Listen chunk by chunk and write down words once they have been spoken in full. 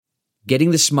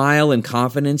Getting the smile and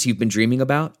confidence you've been dreaming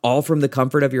about, all from the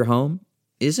comfort of your home,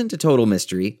 isn't a total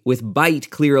mystery with Bite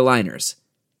clear aligners.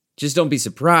 Just don't be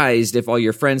surprised if all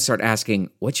your friends start asking,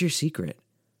 "What's your secret?"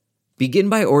 Begin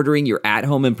by ordering your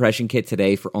at-home impression kit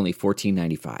today for only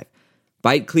 $14.95.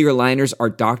 Bite clear aligners are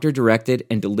doctor-directed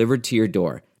and delivered to your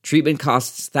door. Treatment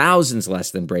costs thousands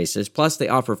less than braces, plus they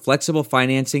offer flexible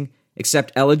financing,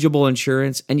 accept eligible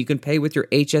insurance, and you can pay with your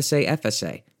HSA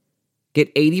FSA. Get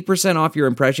 80% off your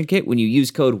impression kit when you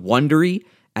use code WONDERY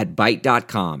at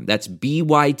Byte.com. That's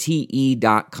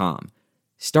BYTE.com.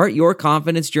 Start your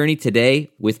confidence journey today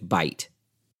with Byte.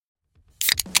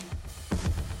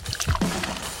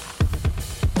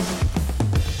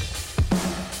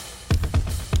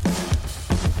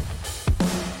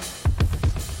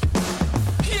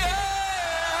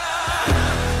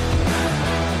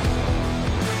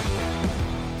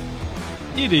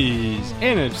 It is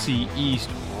NFC East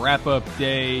wrap-up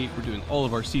day. We're doing all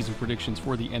of our season predictions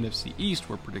for the NFC East.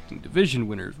 We're predicting division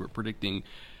winners. We're predicting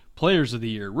players of the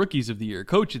year, rookies of the year,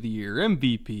 coach of the year,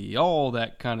 MVP, all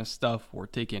that kind of stuff. We're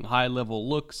taking high-level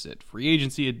looks at free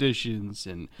agency additions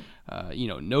and,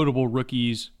 notable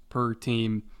rookies per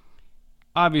team.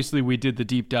 Obviously, we did the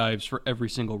deep dives for every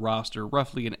single roster,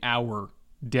 roughly an hour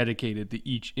dedicated to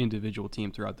each individual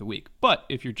team throughout the week. But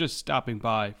if you're just stopping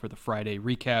by for the Friday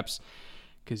recaps,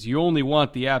 because you only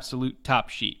want the absolute top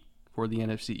sheet for the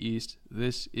NFC East,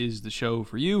 this is the show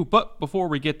for you. But before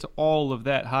we get to all of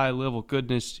that high-level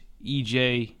goodness,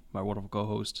 EJ, my wonderful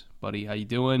co-host, buddy, how you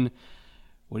doing?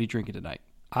 What are you drinking tonight?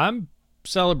 I'm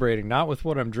celebrating, not with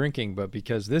what I'm drinking, but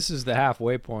because this is the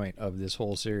halfway point of this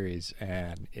whole series,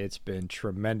 and it's been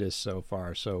tremendous so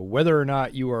far. So whether or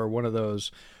not you are one of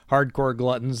those hardcore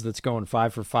gluttons that's going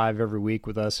 5 for 5 every week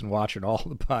with us and watching all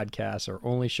the podcasts, or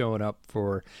only showing up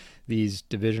for these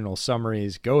divisional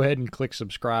summaries, go ahead and click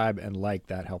subscribe and like.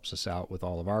 That helps us out with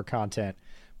all of our content.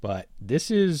 But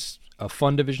this is a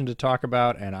fun division to talk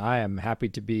about, and I am happy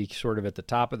to be sort of at the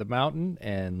top of the mountain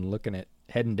and looking at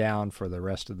heading down for the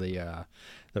rest of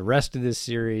this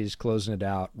series, closing it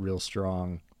out real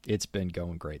strong. It's been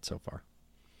going great so far.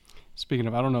 Speaking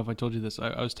of, I don't know if I told you this.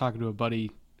 I was talking to a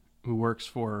buddy who works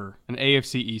for an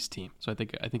AFC East team, so I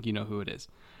think you know who it is.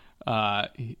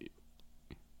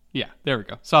 Yeah, there we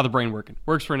go. Saw the brain working.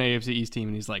 Works for an AFC East team,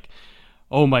 and he's like,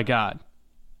 "Oh my God,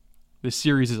 this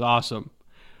series is awesome.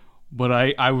 But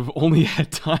I've only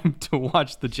had time to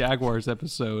watch the Jaguars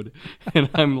episode, and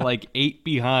I'm like 8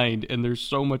 behind, and there's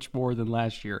so much more than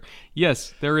last year."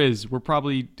 Yes, there is. We're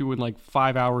probably doing like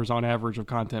 5 hours on average of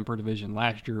content per division.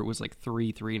 Last year, it was like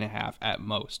 3.5 at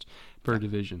most per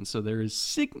division. So there is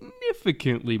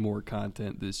significantly more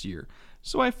content this year.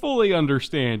 So I fully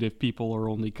understand if people are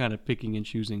only kind of picking and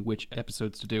choosing which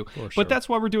episodes to do. Sure. But that's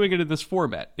why we're doing it in this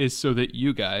format, is so that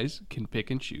you guys can pick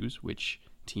and choose which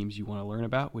teams you want to learn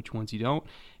about, which ones you don't.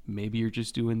 Maybe you're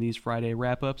just doing these Friday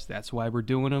wrap-ups. That's why we're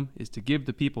doing them, is to give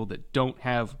the people that don't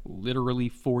have literally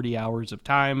 40 hours of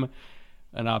time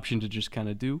an option to just kind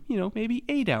of do, maybe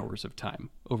 8 hours of time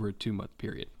over a 2-month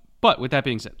period. But with that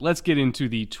being said, let's get into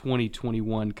the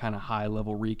 2021 kind of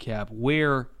high-level recap.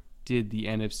 Where did the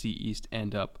NFC East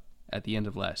end up at the end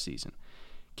of last season?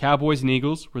 Cowboys and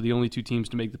Eagles were the only two teams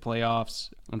to make the playoffs.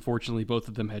 Unfortunately, both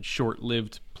of them had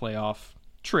short-lived playoff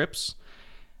trips.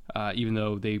 Even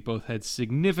though they both had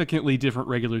significantly different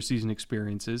regular season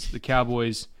experiences. The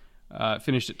Cowboys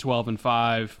finished at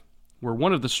 12-5, were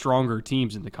one of the stronger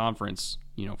teams in the conference,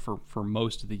 for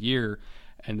most of the year,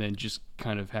 and then just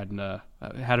kind of had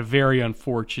a very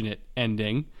unfortunate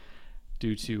ending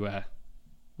due to,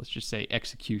 let's just say,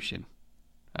 execution.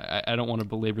 I don't want to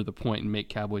belabor the point and make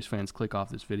Cowboys fans click off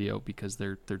this video because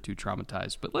they're too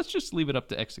traumatized, but let's just leave it up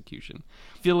to execution.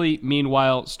 Philly,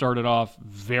 meanwhile, started off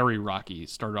very rocky.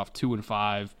 Started off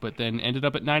 2-5, but then ended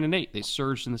up at 9-8. They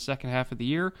surged in the second half of the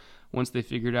year once they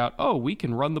figured out, we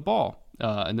can run the ball.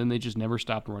 And then they just never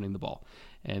stopped running the ball.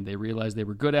 And they realized they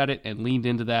were good at it and leaned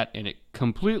into that, and it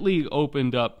completely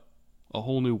opened up a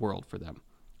whole new world for them.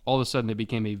 All of a sudden, they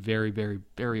became a very, very,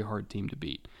 very hard team to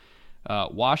beat.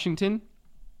 Washington,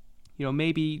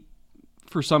 maybe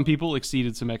for some people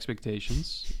exceeded some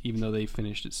expectations, even though they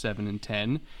finished at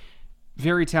 7-10.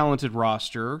 Very talented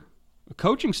roster, a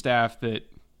coaching staff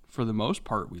that, for the most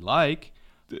part, we like.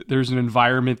 There's an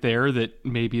environment there that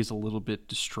maybe is a little bit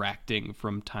distracting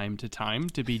from time to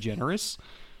time, to be generous.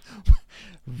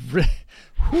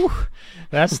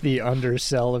 That's the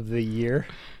undersell of the year.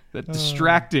 That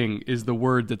distracting is the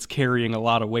word that's carrying a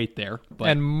lot of weight there. But,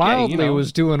 and mildly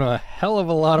was doing a hell of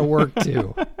a lot of work,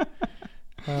 too.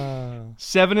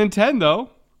 7-10,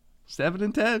 though.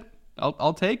 7-10.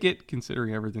 I'll take it,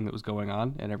 considering everything that was going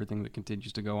on and everything that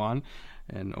continues to go on.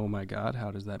 And oh my God,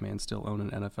 how does that man still own an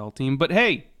NFL team? But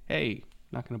hey,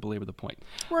 not going to belabor the point.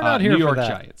 We're not here New for York that.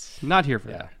 Giants, not here for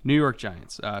that. New York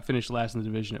Giants finished last in the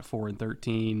division at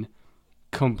 4-13,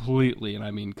 completely, and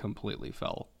I mean completely,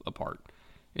 fell apart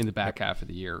in the back half of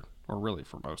the year, or really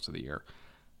for most of the year.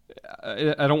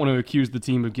 I don't want to accuse the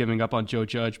team of giving up on Joe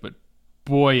Judge, but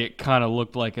boy, it kind of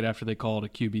looked like it after they called a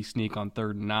QB sneak on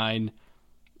 3rd and 9.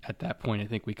 At that point, I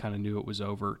think we kind of knew it was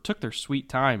over. Took their sweet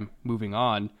time moving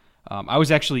on. I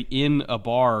was actually in a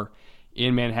bar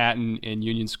in Manhattan in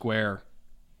Union Square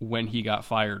when he got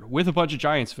fired with a bunch of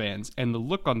Giants fans, and the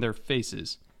look on their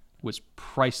faces was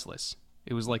priceless.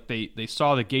 It was like they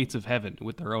saw the gates of heaven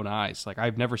with their own eyes. Like,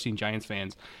 I've never seen Giants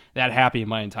fans that happy in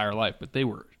my entire life, but they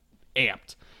were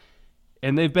amped.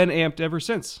 And they've been amped ever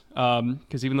since.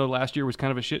 Because even though last year was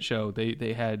kind of a shit show,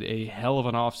 they had a hell of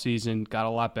an offseason, got a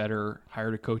lot better,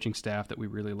 hired a coaching staff that we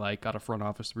really like, got a front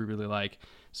office that we really like.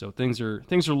 So things are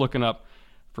looking up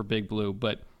for Big Blue.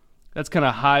 But that's kind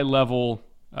of high level,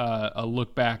 a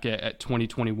look back at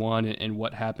 2021 and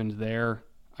what happened there.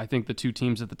 I think the two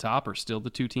teams at the top are still the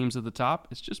two teams at the top.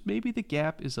 It's just maybe the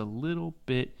gap is a little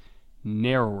bit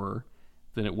narrower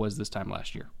than it was this time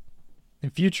last year. The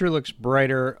future looks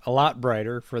brighter, a lot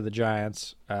brighter for the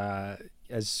Giants.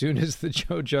 As soon as the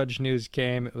Joe Judge news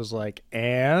came, it was like,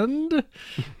 and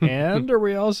are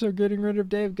we also getting rid of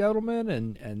Dave Gettleman?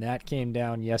 And that came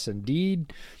down, yes,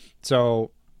 indeed.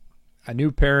 So a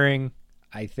new pairing,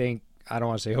 I think, I don't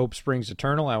want to say hope springs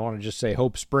eternal. I want to just say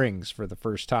hope springs for the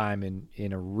first time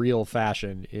in a real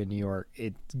fashion in New York.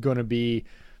 It's going to be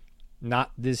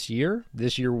not this year.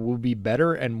 This year will be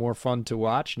better and more fun to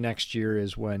watch. Next year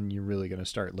is when you're really going to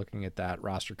start looking at that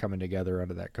roster coming together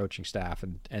under that coaching staff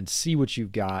and see what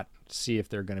you've got, see if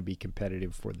they're going to be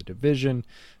competitive for the division.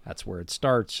 That's where it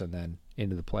starts, and then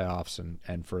into the playoffs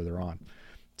and further on.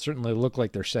 Certainly look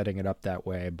like they're setting it up that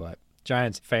way, but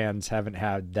Giants fans haven't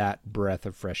had that breath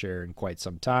of fresh air in quite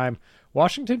some time.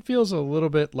 Washington feels a little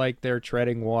bit like they're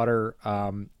treading water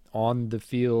on the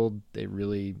field.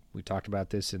 We talked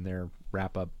about this in their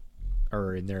wrap-up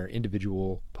or in their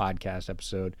individual podcast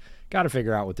episode. Got to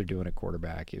figure out what they're doing at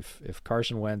quarterback. If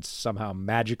Carson Wentz somehow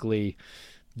magically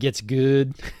gets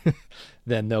good,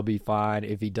 then they'll be fine.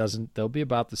 If he doesn't, they'll be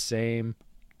about the same.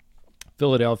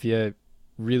 Philadelphia,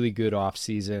 really good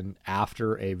offseason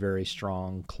after a very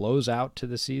strong closeout to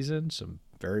the season. Some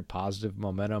very positive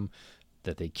momentum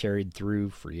that they carried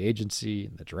through free agency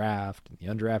and the draft and the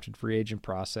undrafted free agent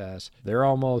process. They're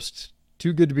almost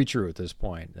too good to be true at this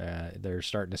point. They're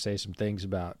starting to say some things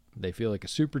about they feel like a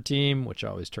super team, which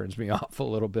always turns me off a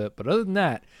little bit. But other than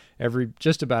that,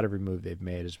 just about every move they've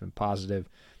made has been positive.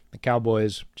 The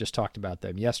Cowboys, just talked about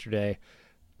them yesterday,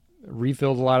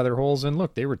 refilled a lot of their holes. And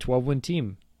look, they were a 12-win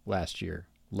team last year.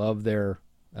 Love their,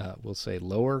 we'll say,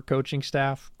 lower coaching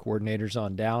staff, coordinators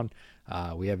on down.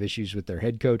 We have issues with their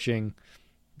head coaching.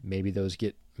 Maybe those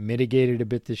get mitigated a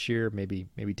bit this year. Maybe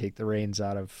take the reins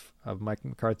out of Mike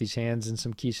McCarthy's hands in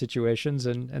some key situations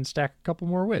and stack a couple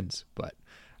more wins. But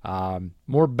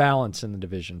more balance in the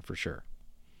division for sure.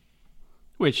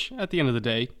 Which, at the end of the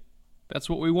day, that's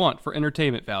what we want for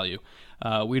entertainment value.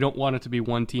 We don't want it to be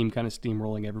one team kind of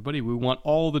steamrolling everybody. We want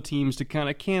all the teams to kind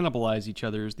of cannibalize each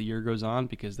other as the year goes on,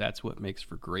 because that's what makes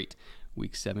for great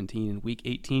Week 17 and Week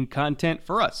 18 content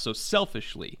for us. So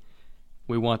selfishly,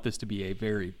 we want this to be a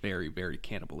very, very, very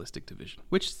cannibalistic division,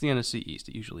 which is the NFC East.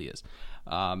 It usually is.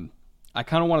 I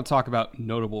kind of want to talk about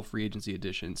notable free agency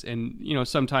additions. And,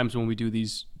 sometimes when we do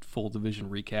these full division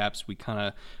recaps, we kind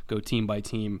of go team by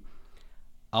team.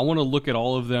 I want to look at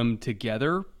all of them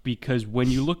together, because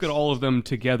when you look at all of them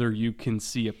together, you can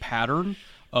see a pattern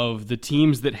of the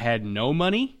teams that had no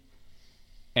money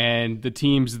and the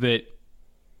teams that,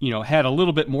 had a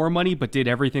little bit more money but did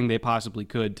everything they possibly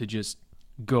could to just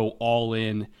go all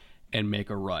in and make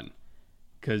a run.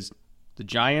 Because the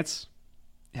Giants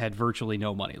had virtually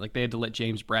no money. Like, they had to let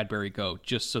James Bradbury go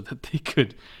just so that they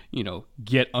could,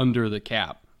 get under the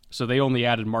cap. So they only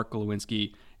added Mark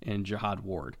Glowinski and Jihad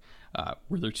Ward.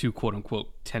 Were their two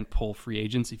quote-unquote tentpole free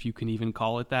agents, if you can even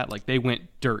call it that. Like, they went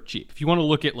dirt cheap. If you want to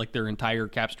look at like their entire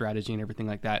cap strategy and everything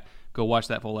like that, go watch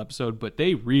that full episode. But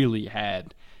they really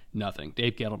had nothing.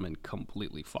 Dave Gettleman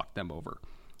completely fucked them over.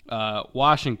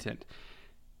 Washington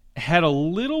had a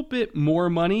little bit more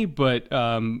money, but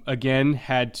again,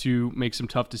 had to make some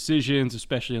tough decisions,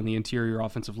 especially on the interior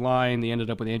offensive line. They ended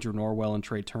up with Andrew Norwell and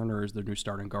Trey Turner as their new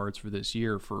starting guards for this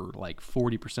year for like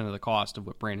 40% of the cost of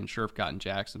what Brandon Scherf got in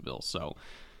Jacksonville. So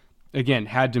again,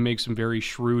 had to make some very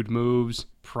shrewd moves,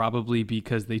 probably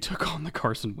because they took on the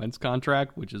Carson Wentz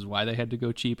contract, which is why they had to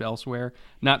go cheap elsewhere.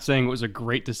 Not saying it was a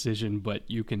great decision, but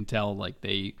you can tell like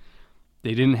they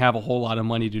didn't have a whole lot of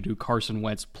money to do Carson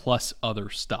Wentz plus other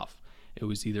stuff. It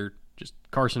was either just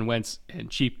Carson Wentz and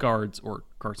cheap guards or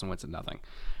Carson Wentz and nothing.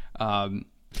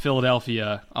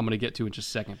 Philadelphia, I'm going to get to in just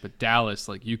a second, but Dallas,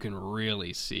 like you can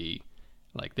really see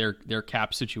like their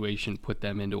cap situation put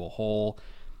them into a hole.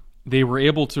 They were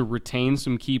able to retain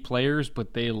some key players,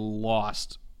 but they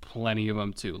lost plenty of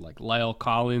them too. Like Lyle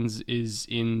Collins is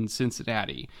in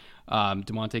Cincinnati.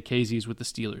 DeMonte Casey's with the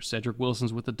Steelers. Cedric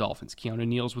Wilson's with the Dolphins. Keanu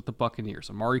Neal's with the Buccaneers.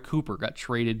 Amari Cooper got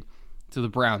traded to the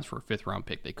Browns for a 5th-round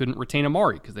pick. They couldn't retain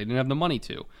Amari because they didn't have the money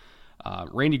to.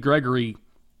 Randy Gregory,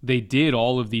 they did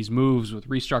all of these moves with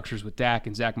restructures with Dak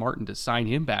and Zach Martin to sign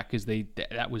him back because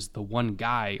that was the one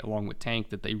guy along with Tank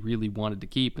that they really wanted to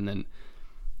keep. And then,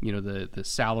 you know, the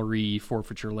salary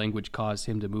forfeiture language caused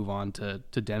him to move on to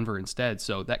Denver instead.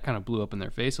 So that kind of blew up in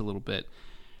their face a little bit.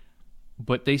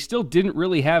 But they still didn't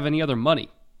really have any other money.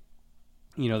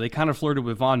 You know, they kind of flirted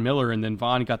with Von Miller, and then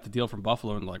Von got the deal from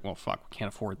Buffalo and like, well, fuck, we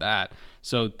can't afford that.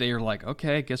 So they're like,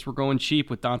 okay, I guess we're going cheap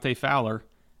with Dante Fowler.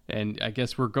 And I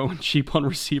guess we're going cheap on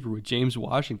receiver with James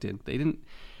Washington. They didn't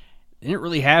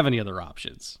really have any other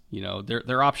options. You know,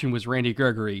 their option was Randy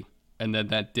Gregory, and then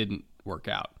that didn't work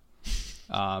out.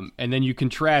 And then you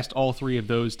contrast all three of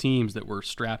those teams that were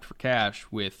strapped for cash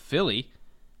with Philly,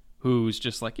 who's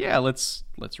just like, yeah, let's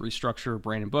restructure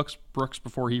Brandon Brooks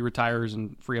before he retires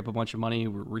and free up a bunch of money.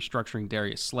 We're restructuring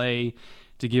Darius Slay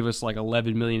to give us like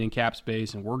 $11 million in cap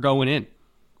space, and we're going in.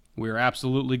 We're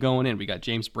absolutely going in. We got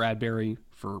James Bradbury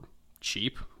for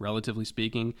cheap, relatively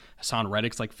speaking. Hassan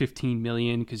Reddick's like $15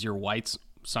 million because your White's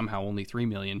somehow only $3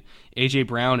 million. A.J.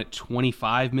 Brown at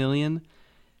 $25 million.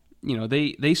 You know,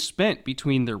 they spent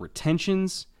between their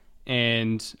retentions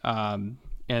and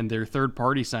their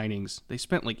third-party signings, they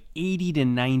spent like $80 to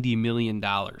 $90 million,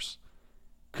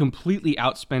 completely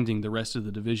outspending the rest of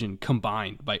the division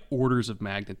combined by orders of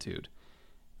magnitude,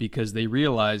 because they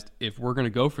realized if we're going to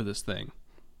go for this thing,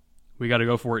 we got to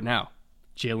go for it now.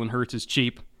 Jalen Hurts is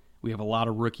cheap. We have a lot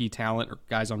of rookie talent or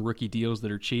guys on rookie deals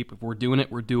that are cheap. If we're doing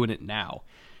it now.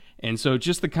 And so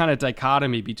just the kind of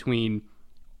dichotomy between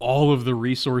all of the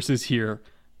resources here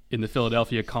in the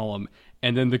Philadelphia column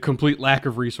and then the complete lack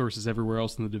of resources everywhere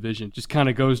else in the division just kind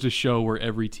of goes to show where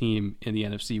every team in the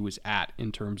NFC was at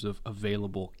in terms of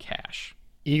available cash.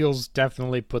 Eagles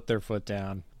definitely put their foot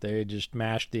down. They just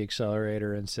mashed the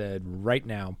accelerator and said, right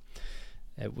now.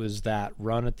 It was that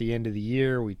run at the end of the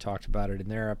year. We talked about it in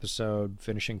their episode,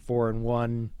 finishing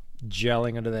 4-1,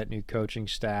 gelling under that new coaching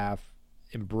staff,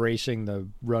 embracing the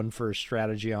run-first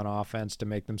strategy on offense to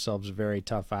make themselves a very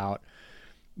tough out.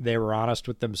 They were honest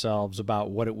with themselves about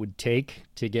what it would take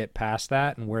to get past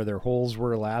that and where their holes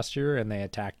were last year, and they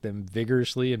attacked them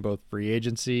vigorously in both free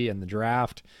agency and the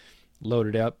draft,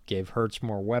 loaded up, gave Hurts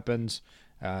more weapons,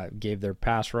 gave their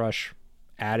pass rush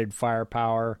added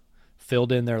firepower,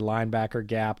 filled in their linebacker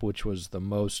gap, which was the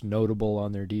most notable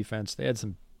on their defense. They had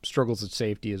some struggles at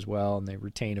safety as well, and they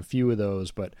retained a few of those,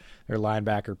 but their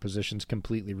linebacker positions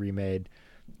completely remade.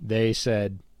 They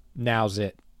said, now's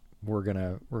it. We're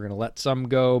gonna let some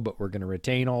go, but we're gonna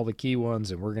retain all the key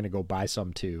ones, and we're gonna go buy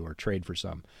some too or trade for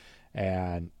some.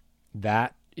 And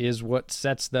that is what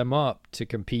sets them up to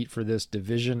compete for this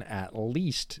division at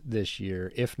least this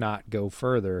year, if not go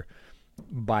further,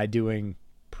 by doing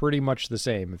pretty much the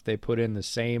same. If they put in the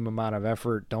same amount of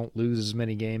effort, don't lose as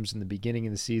many games in the beginning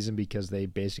of the season because they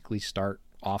basically start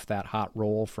off that hot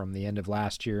roll from the end of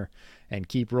last year and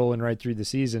keep rolling right through the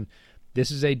season, this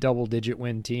is a double-digit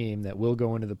win team that will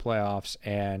go into the playoffs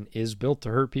and is built to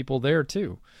hurt people there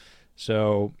too.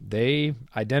 So they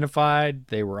identified,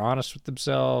 they were honest with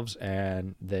themselves,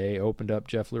 and they opened up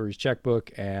Jeff Lurie's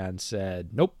checkbook and said,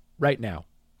 nope, right now.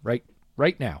 Right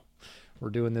now. We're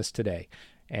doing this today.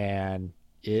 And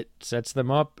it sets them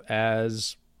up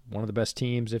as one of the best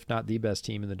teams, if not the best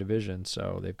team in the division.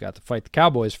 So they've got to fight the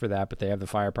Cowboys for that, but they have the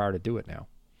firepower to do it now.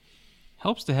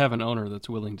 Helps to have an owner that's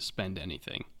willing to spend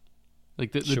anything.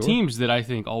 Like the Sure. teams that I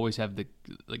think always have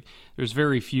there's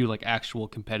very few like actual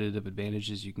competitive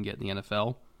advantages you can get in the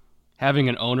NFL. Having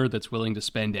an owner that's willing to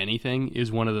spend anything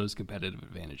is one of those competitive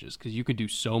advantages because you could do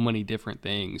so many different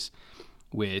things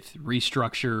with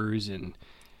restructures and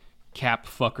cap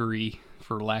fuckery,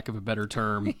 for lack of a better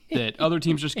term, that other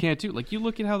teams just can't do. Like you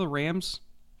look at how the Rams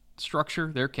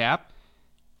structure their cap,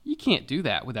 you can't do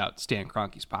that without Stan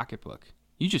Kroenke's pocketbook.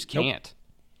 You just can't.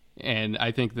 Nope. And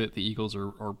I think that the Eagles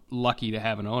are lucky to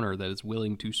have an owner that is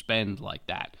willing to spend like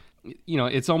that. You know,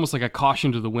 it's almost like a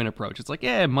caution to the win approach. It's like,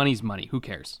 money's money. Who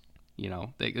cares?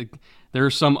 There are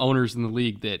some owners in the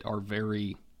league that are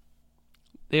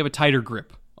they have a tighter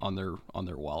grip on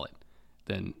their wallet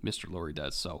than Mr. Lurie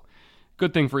does. So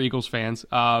good thing for Eagles fans.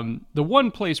 The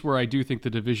one place where I do think the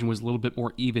division was a little bit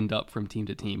more evened up from team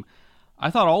to team, I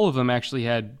thought all of them actually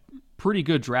had pretty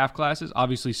good draft classes.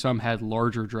 Obviously, some had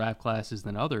larger draft classes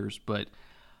than others, but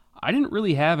I didn't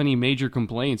really have any major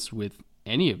complaints with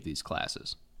any of these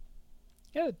classes.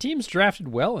 Yeah, the teams drafted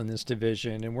well in this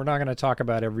division, and we're not going to talk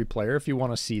about every player. If you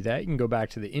want to see that, you can go back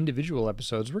to the individual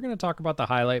episodes. We're going to talk about the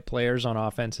highlight players on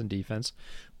offense and defense.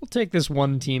 We'll take this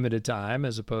one team at a time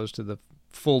as opposed to the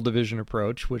full division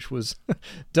approach, which was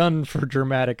done for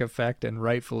dramatic effect, and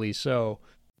rightfully so.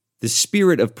 The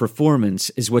spirit of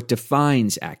performance is what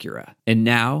defines Acura, and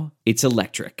now it's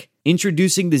electric.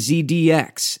 Introducing the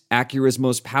ZDX, Acura's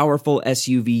most powerful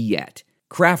SUV yet.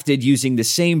 Crafted using the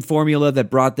same formula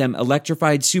that brought them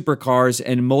electrified supercars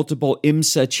and multiple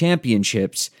IMSA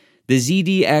championships, the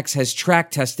ZDX has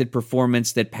track-tested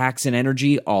performance that packs an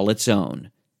energy all its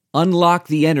own. Unlock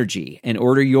the energy and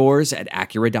order yours at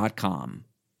Acura.com.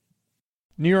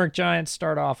 New York Giants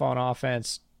start off on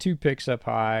offense, 2 picks up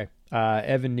high.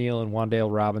 Evan Neal and Wan'Dale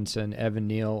Robinson. Evan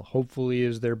Neal hopefully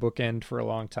is their bookend for a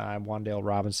long time. Wan'Dale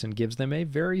Robinson gives them a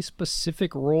very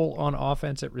specific role on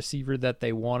offense at receiver that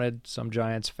they wanted. Some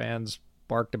Giants fans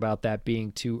barked about that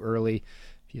being too early.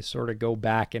 If you sort of go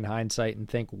back in hindsight and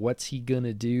think, what's he going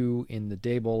to do in the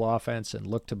Daboll offense and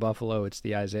look to Buffalo, it's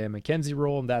the Isaiah McKenzie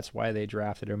role, and that's why they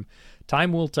drafted him.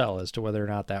 Time will tell as to whether or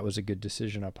not that was a good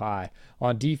decision up high.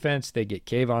 On defense, they get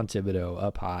Kayvon Thibodeau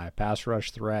up high. Pass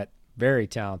rush threat. Very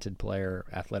talented player,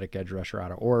 athletic edge rusher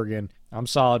out of Oregon. I'm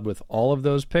solid with all of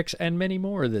those picks and many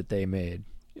more that they made.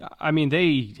 I mean,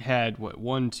 they had,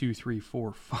 1, 2, 3,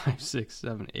 4, 5, 6,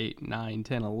 7, 8, 9,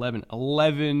 10, 11.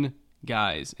 11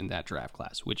 guys in that draft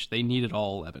class, which they needed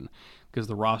all 11 because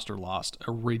the roster lost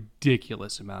a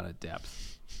ridiculous amount of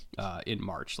depth in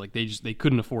March. Like they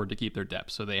couldn't afford to keep their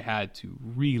depth, so they had to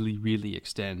really, really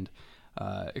extend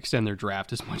their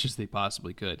draft as much as they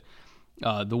possibly could.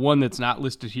 The one that's not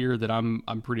listed here that I'm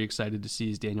pretty excited to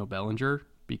see is Daniel Bellinger,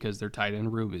 because their tight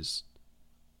end room is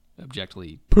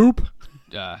objectively poop.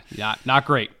 Not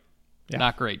great. Yeah.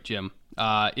 Not great, Jim.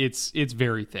 It's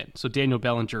very thin. So Daniel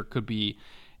Bellinger could be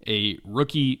a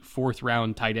rookie 4th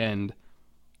round tight end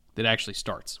that actually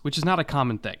starts, which is not a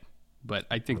common thing. But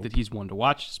I think that he's one to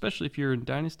watch, especially if you're in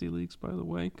dynasty leagues, by the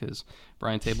way, because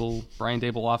Brian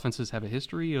Daboll offenses have a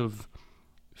history of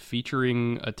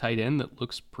featuring a tight end that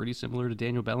looks pretty similar to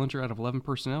Daniel Bellinger out of 11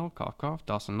 personnel. Cough, cough.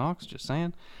 Dawson Knox, just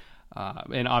saying.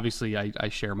 And obviously, I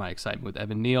share my excitement with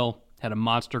Evan Neal. Had a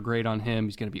monster grade on him.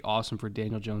 He's going to be awesome for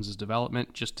Daniel Jones's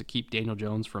development, just to keep Daniel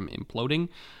Jones from imploding,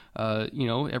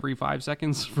 every 5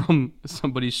 seconds from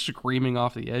somebody screaming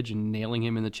off the edge and nailing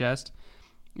him in the chest.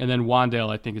 And then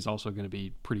Wan'Dale, I think, is also going to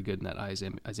be pretty good in that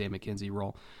Isaiah McKenzie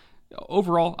role.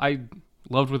 Overall, I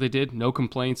loved what they did. No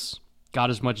complaints. Got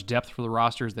as much depth for the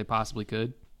roster as they possibly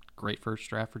could. Great first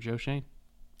draft for Joe Schoen.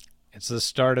 It's the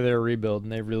start of their rebuild,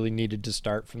 and they really needed to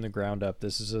start from the ground up.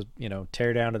 This is a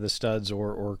tear down of the studs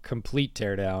or complete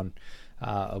tear down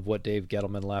of what Dave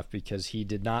Gettleman left, because he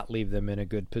did not leave them in a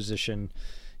good position.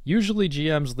 Usually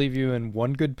GMs leave you in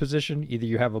one good position. Either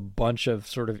you have a bunch of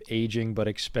sort of aging but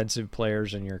expensive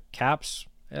players and your cap's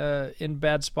in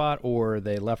bad spot, or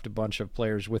they left a bunch of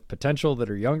players with potential that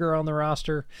are younger on the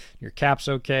roster. Your cap's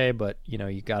okay, but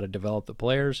you got to develop the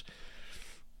players.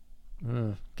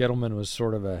 Gettleman was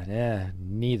sort of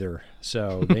neither.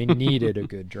 So they needed a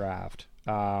good draft.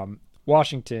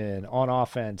 Washington on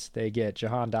offense, they get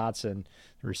Jahan Dotson,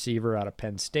 the receiver out of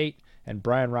Penn State, and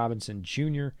Brian Robinson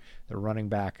Jr., the running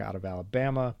back out of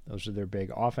Alabama. Those are their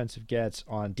big offensive gets.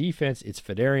 On defense, it's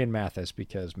Fedarian Mathis,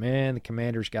 because, man, the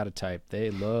Commanders got a type. They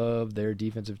love their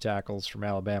defensive tackles from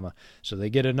Alabama. So they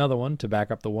get another one to back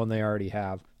up the one they already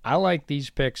have. I like these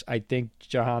picks. I think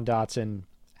Jahan Dotson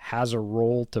has a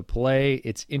role to play.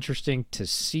 It's interesting to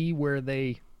see where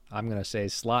they, I'm going to say,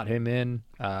 slot him in,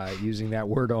 using that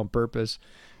word on purpose.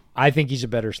 I think he's a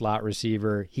better slot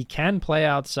receiver. He can play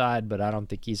outside, but I don't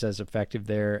think he's as effective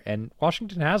there. And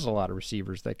Washington has a lot of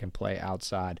receivers that can play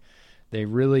outside. They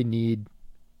really need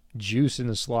juice in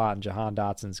the slot, and Jahan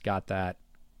Dotson's got that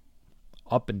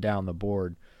up and down the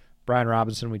board. Brian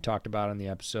Robinson, we talked about in the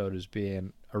episode, as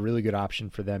being a really good option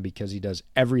for them because he does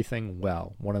everything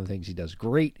well. One of the things he does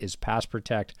great is pass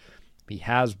protect. He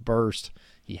has burst.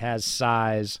 He has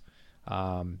size.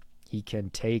 He can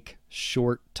take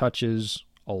short touches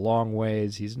a long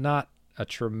ways. He's not a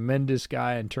tremendous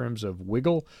guy in terms of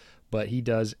wiggle, but he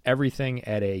does everything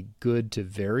at a good to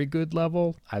very good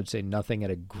level. I would say nothing at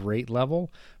a great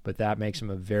level, but that makes him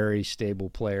a very stable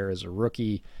player as a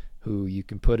rookie. who you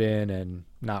can put in and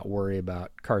not worry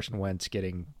about Carson Wentz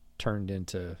getting turned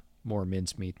into more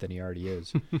mincemeat than he already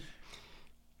is.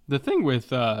 The thing with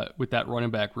that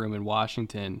running back room in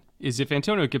Washington is if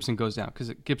Antonio Gibson goes down,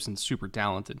 because Gibson's super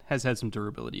talented, has had some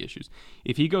durability issues.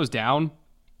 If he goes down,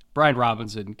 Brian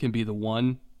Robinson can be the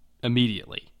one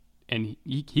immediately. And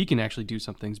he can actually do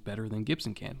some things better than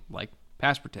Gibson can, like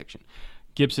pass protection.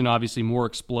 Gibson, obviously, more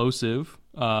explosive,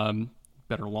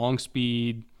 better long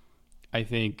speed, I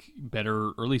think better,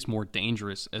 or at least more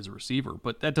dangerous as a receiver.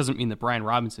 But that doesn't mean that Brian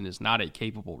Robinson is not a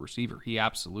capable receiver. He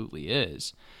absolutely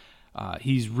is.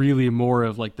 He's really more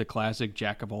of like the classic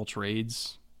jack of all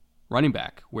trades running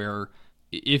back, where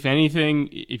if anything,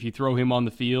 if you throw him on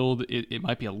the field, it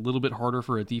might be a little bit harder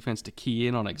for a defense to key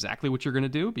in on exactly what you're going to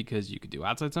do, because you could do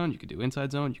outside zone, you could do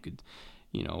inside zone, you could,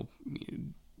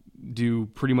 do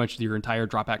pretty much your entire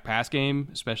drop back pass game,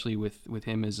 especially with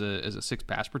him as a sixth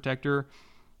pass protector.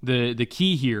 The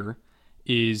key here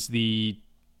is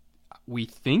we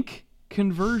think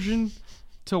conversion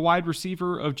to wide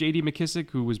receiver of J.D.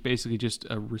 McKissic, who was basically just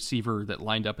a receiver that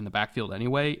lined up in the backfield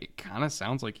anyway. It kind of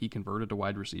sounds like he converted to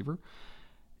wide receiver.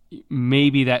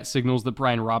 Maybe that signals that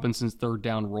Brian Robinson's third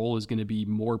down role is going to be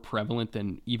more prevalent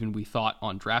than even we thought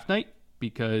on draft night,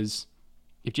 because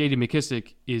if J.D.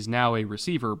 McKissic is now a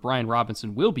receiver, Brian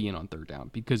Robinson will be in on third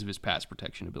down because of his pass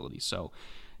protection ability. So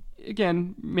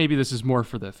again, maybe this is more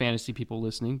for the fantasy people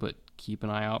listening, but keep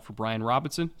an eye out for Brian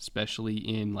Robinson, especially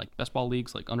in like best ball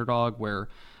leagues like Underdog, where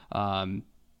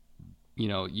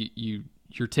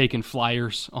you're taking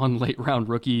flyers on late round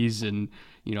rookies, and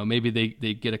maybe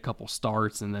they get a couple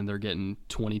starts and then they're getting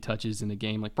 20 touches in a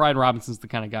game. Like Brian Robinson's the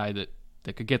kind of guy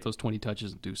that could get those 20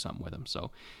 touches and do something with them.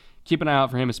 So keep an eye out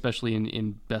for him, especially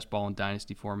in best ball and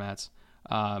dynasty formats.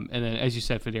 And then, as you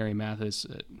said, Fedarian Mathis.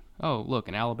 Look,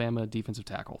 an Alabama defensive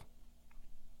tackle.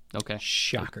 Okay.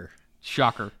 Shocker.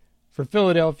 For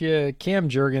Philadelphia, Cam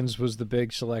Jurgens was the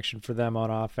big selection for them on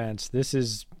offense. This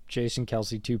is Jason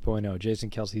Kelce 2.0. Jason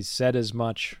Kelce said as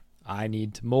much. I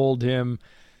need to mold him.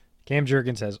 Cam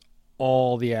Jurgens has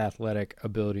all the athletic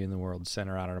ability in the world,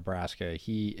 center out of Nebraska.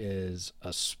 He is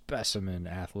a specimen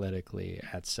athletically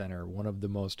at center, one of the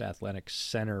most athletic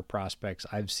center prospects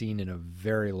I've seen in a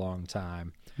very long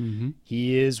time. Mm-hmm.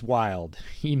 He is wild.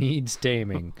 He needs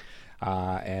taming.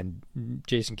 And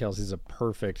Jason Kelce is a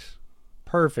perfect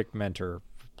mentor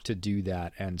to do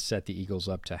that and set the Eagles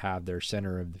up to have their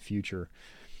center of the future.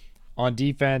 On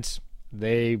defense,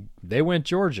 they went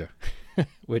Georgia,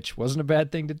 which wasn't a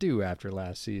bad thing to do after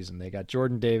last season. They got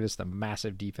Jordan Davis, the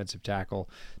massive defensive tackle,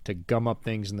 to gum up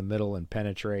things in the middle and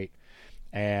penetrate,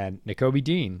 and Nakobe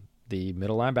Dean, the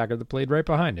middle linebacker that played right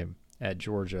behind him at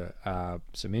Georgia.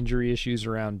 Some injury issues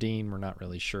around Dean. We're not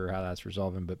really sure how that's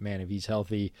resolving, but man, if he's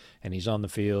healthy and he's on the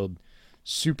field,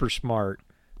 super smart,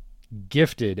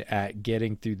 gifted at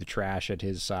getting through the trash at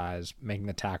his size, making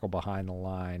the tackle behind the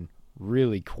line,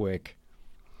 really quick,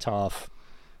 tough.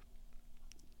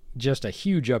 Just a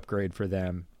huge upgrade for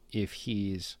them if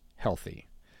he's healthy.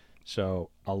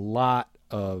 So a lot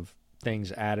of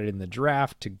things added in the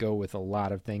draft to go with a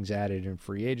lot of things added in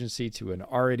free agency to an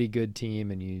already good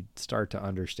team, and you start to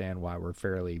understand why we're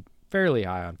fairly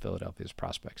high on Philadelphia's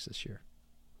prospects this year.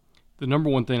 The number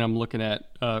one thing I'm looking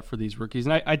at for these rookies,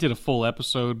 and I did a full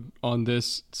episode on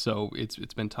this, so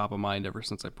it's been top of mind ever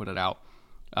since I put it out.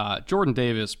 Jordan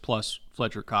Davis plus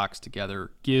Fletcher Cox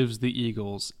together gives the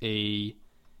Eagles an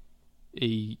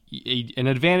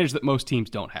advantage that most teams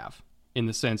don't have, in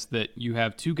the sense that you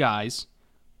have two guys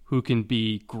who can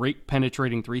be great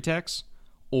penetrating three techs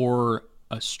or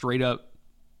a straight up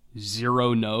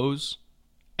zero nose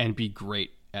and be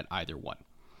great at either one.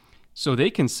 So they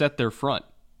can set their front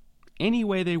any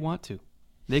way they want to.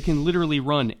 They can literally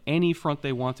run any front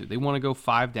they want to. They want to go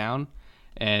 5 down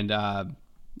and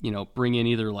bring in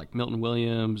either like Milton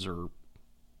Williams or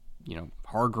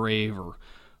Hargrave or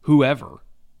whoever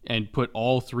and put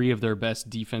all 3 of their best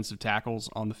defensive tackles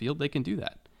on the field. They can do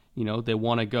that. They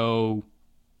want to go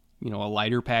a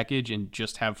lighter package and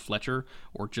just have Fletcher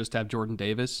or just have Jordan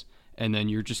Davis, and then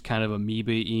you're just kind of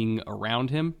amoebaing around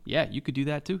him. Yeah, you could do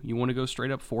that too. You want to go straight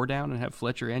up 4 down and have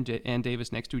Fletcher and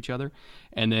Davis next to each other,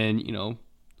 and then,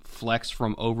 flex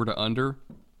from over to under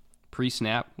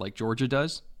pre-snap like Georgia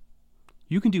does.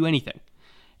 You can do anything.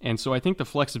 And so I think the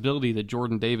flexibility that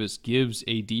Jordan Davis gives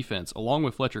a defense, along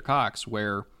with Fletcher Cox,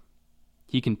 where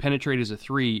he can penetrate as a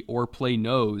 3 or play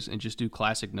nose and just do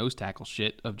classic nose tackle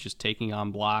shit of just taking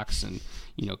on blocks and,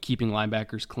 keeping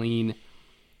linebackers clean.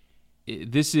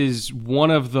 This is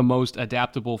one of the most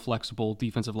adaptable, flexible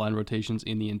defensive line rotations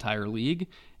in the entire league.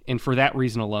 And for that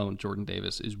reason alone, Jordan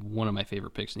Davis is one of my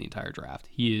favorite picks in the entire draft.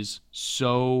 He is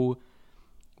so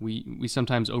We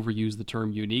sometimes overuse the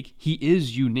term unique. He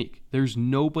is unique. There's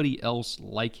nobody else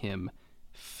like him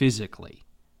physically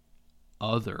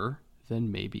other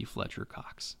than maybe Fletcher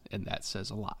Cox, and that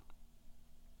says a lot.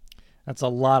 That's a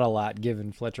lot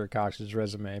given Fletcher Cox's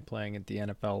resume playing at the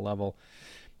NFL level.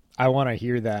 I want to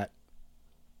hear that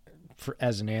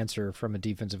as an answer from a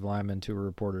defensive lineman to a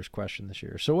reporter's question this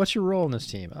year. So what's your role in this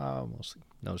team? Oh, mostly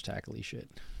nose tackle-y shit.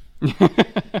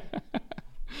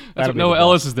 That's what Noah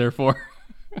Ellis is there for.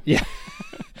 Yeah.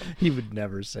 He would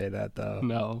never say that, though.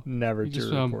 No. Never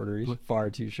to a reporter. He's far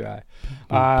too shy.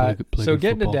 Play So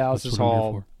getting to Dallas's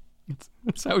Hall.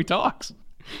 That's how he talks.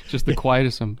 Just the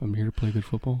quietest. I'm here to play good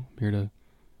football. I'm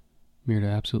here to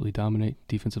absolutely dominate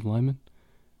defensive linemen.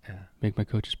 Yeah. Make my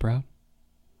coaches proud.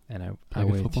 And I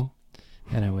weigh football.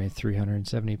 And I weigh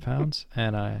 370 pounds.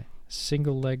 And I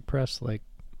single leg press like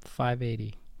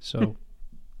 580. So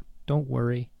don't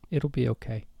worry. It'll be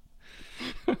okay.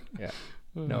 Yeah.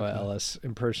 Noah Ellis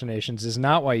impersonations is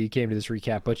not why you came to this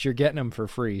recap, but you're getting them for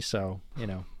free. So,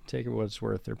 take it what it's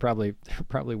worth. They're probably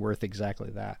worth exactly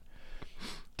that.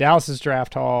 Dallas's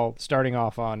draft haul, starting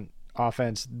off on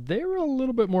offense, they were a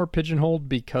little bit more pigeonholed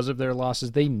because of their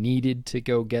losses. They needed to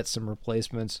go get some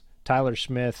replacements. Tyler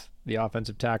Smith, the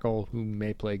offensive tackle, who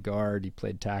may play guard. He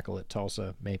played tackle at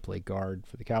Tulsa, may play guard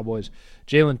for the Cowboys.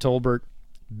 Jalen Tolbert,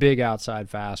 big outside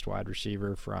fast wide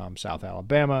receiver from South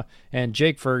Alabama. And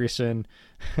Jake Ferguson,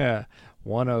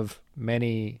 one of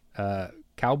many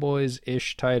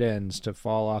Cowboys-ish tight ends to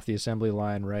fall off the assembly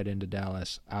line right into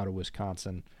Dallas out of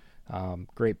Wisconsin.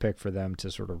 Great pick for them to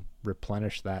sort of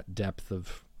replenish that depth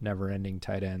of never-ending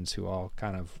tight ends who all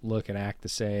kind of look and act the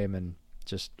same and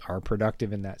just are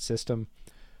productive in that system.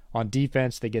 On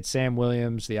defense, they get Sam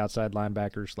Williams, the outside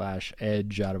linebacker /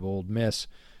 edge out of Ole Miss.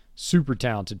 Super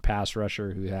talented pass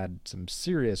rusher who had some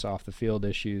serious off-the-field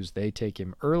issues. They take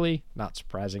him early, not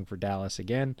surprising for Dallas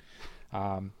again.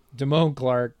 Damone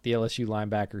Clark, the LSU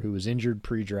linebacker who was injured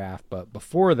pre-draft, but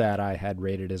before that I had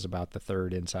rated as about the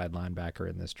third inside linebacker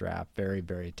in this draft. Very,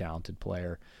 very talented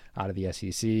player out of the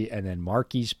SEC. And then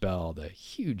Marquise Bell, the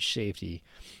huge safety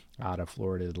out of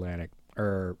Florida A&M.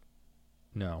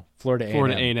 Florida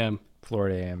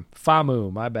A&M.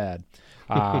 FAMU, my bad.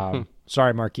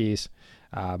 Sorry, Marquise.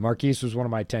 Marquise was one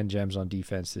of my 10 gems on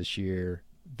defense this year.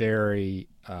 Very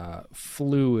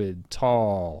fluid,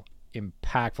 tall,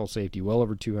 impactful safety, well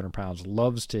over 200 pounds,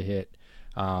 loves to hit,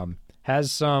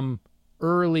 has some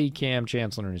early Cam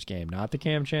Chancellor in his game. Not the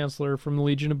Cam Chancellor from the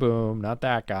Legion of Boom, not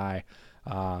that guy,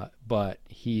 but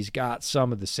he's got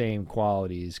some of the same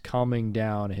qualities, coming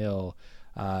downhill,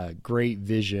 great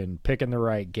vision, picking the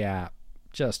right gap,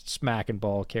 just smacking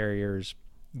ball carriers,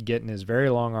 getting his very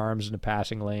long arms into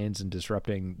passing lanes and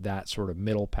disrupting that sort of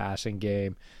middle passing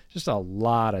game. Just a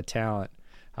lot of talent.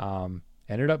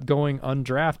 Ended up going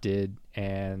undrafted,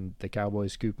 and the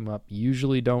Cowboys scoop him up.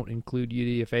 Usually don't include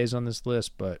UDFAs on this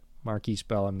list, but Marquise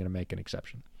Bell, I'm going to make an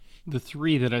exception. The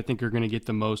three that I think are going to get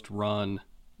the most run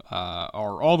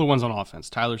are all the ones on offense.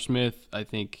 Tyler Smith, I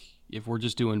think if we're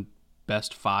just doing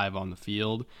best five on the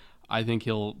field, I think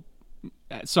he'll,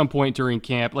 at some point during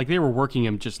camp, like they were working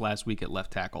him just last week at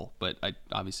left tackle, but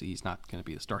obviously he's not going to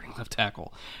be the starting left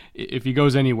tackle. If he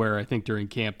goes anywhere, I think during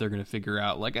camp they're going to figure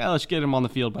out, like, let's get him on the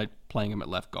field by playing him at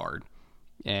left guard.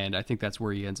 And I think that's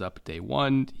where he ends up day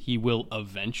one. He will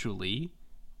eventually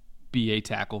be a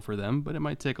tackle for them, but it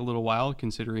might take a little while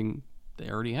considering they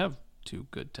already have two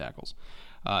good tackles.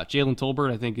 Jalen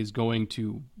Tolbert, I think, is going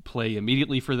to play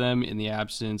immediately for them in the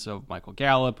absence of Michael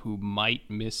Gallup, who might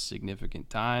miss significant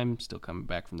time, still coming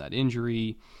back from that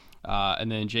injury.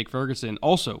 And then Jake Ferguson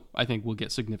also, I think, will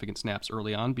get significant snaps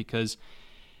early on because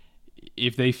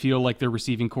if they feel like their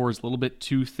receiving core is a little bit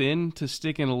too thin to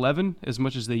stick in 11 as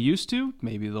much as they used to,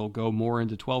 maybe they'll go more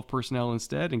into 12 personnel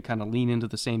instead and kind of lean into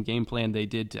the same game plan they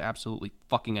did to absolutely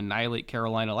fucking annihilate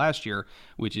Carolina last year,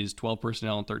 which is 12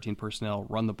 personnel and 13 personnel,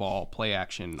 run the ball, play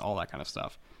action, all that kind of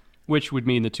stuff, which would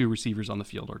mean the two receivers on the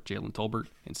field are Jalen Tolbert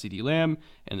and CeeDee Lamb,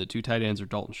 and the two tight ends are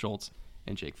Dalton Schultz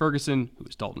and Jake Ferguson, who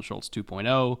is Dalton Schultz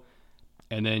 2.0.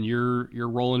 And then you're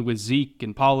rolling with Zeke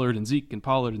and Pollard and Zeke and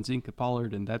Pollard and Zeke and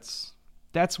Pollard, and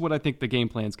that's what I think the game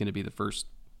plan is going to be the first,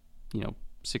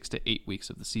 6 to 8 weeks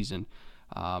of the season.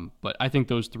 But I think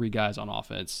those three guys on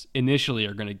offense initially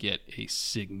are going to get a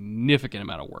significant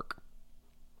amount of work.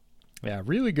 Yeah,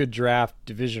 really good draft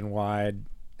division-wide.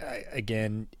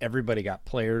 Again, everybody got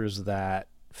players that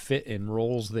fit in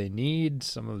roles they need.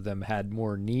 Some of them had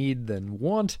more need than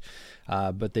want,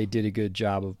 but they did a good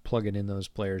job of plugging in those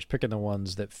players, picking the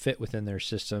ones that fit within their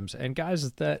systems, and guys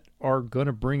that are going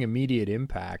to bring immediate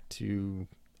impact to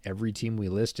every team we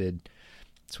listed.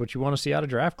 It's what you want to see out of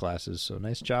draft classes, so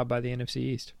nice job by the NFC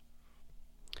East.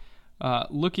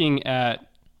 looking at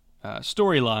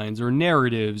storylines or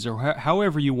narratives or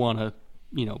however you want to,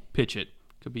 pitch it.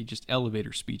 Could be just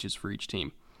elevator speeches for each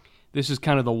team. This is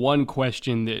kind of the one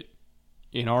question that,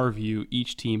 in our view,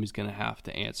 each team is going to have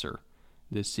to answer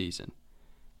this season.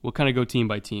 We'll kind of go team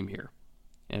by team here,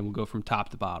 and we'll go from top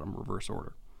to bottom, reverse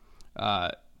order.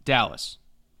 Dallas,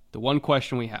 the one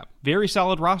question we have. Very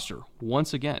solid roster,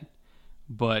 once again.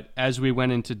 But as we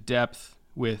went into depth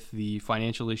with the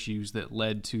financial issues that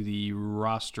led to the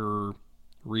roster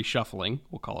reshuffling,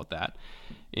 we'll call it that,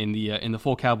 in the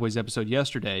full Cowboys episode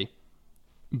yesterday,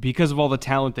 because of all the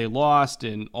talent they lost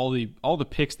and all the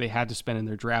picks they had to spend in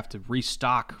their draft to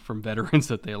restock from veterans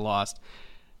that they lost,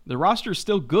 the roster is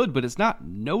still good, but it's not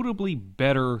notably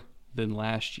better than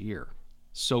last year.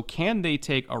 So can they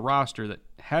take a roster that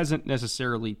hasn't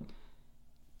necessarily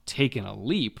taken a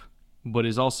leap, but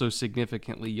is also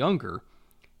significantly younger?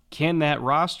 Can that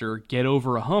roster get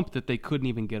over a hump that they couldn't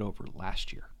even get over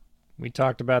last year? We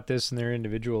talked about this in their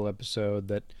individual episode,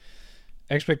 that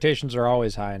expectations are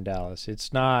always high in Dallas.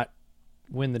 It's not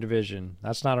win the division.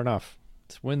 That's not enough.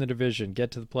 It's win the division,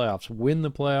 get to the playoffs, win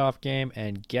the playoff game,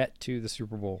 and get to the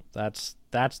Super Bowl. That's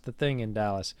the thing in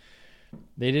Dallas.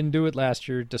 They didn't do it last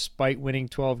year despite winning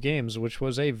 12 games, which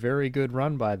was a very good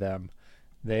run by them.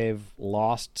 They've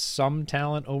lost some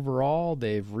talent overall.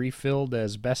 They've refilled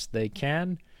as best they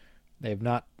can. They've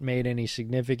not made any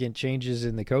significant changes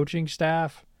in the coaching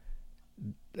staff.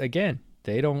 Again,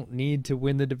 they don't need to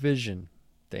win the division.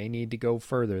 They need to go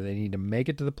further. They need to make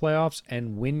it to the playoffs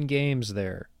and win games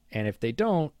there. And if they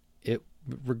don't,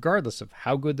 regardless of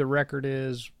how good the record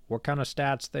is, what kind of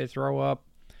stats they throw up,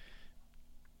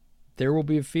 there will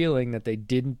be a feeling that they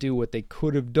didn't do what they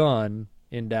could have done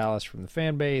in Dallas from the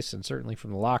fan base and certainly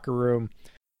from the locker room.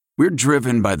 We're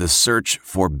driven by the search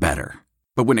for better.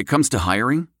 But when it comes to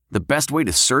hiring, the best way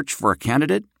to search for a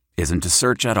candidate isn't to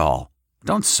search at all.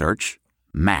 Don't search.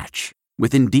 Match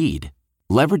with Indeed.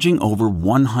 Leveraging over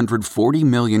 140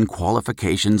 million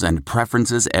qualifications and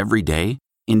preferences every day,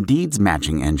 Indeed's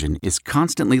matching engine is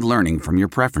constantly learning from your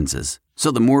preferences.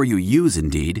 So the more you use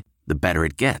Indeed, the better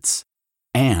it gets.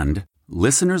 And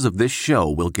listeners of this show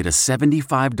will get a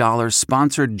 $75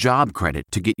 sponsored job credit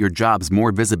to get your jobs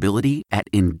more visibility at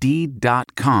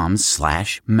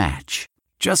Indeed.com/match.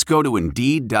 Just go to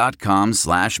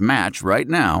Indeed.com/match right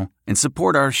now and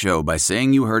support our show by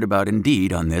saying you heard about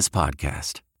Indeed on this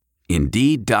podcast.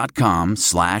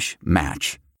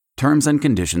 Indeed.com/match. Terms and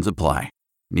conditions apply.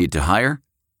 Need to hire?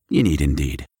 You need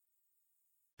Indeed.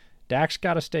 Dak's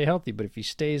got to stay healthy, but if he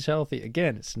stays healthy,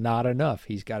 again, it's not enough.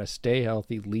 He's got to stay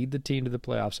healthy, lead the team to the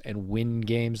playoffs, and win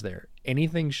games there.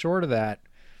 Anything short of that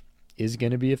is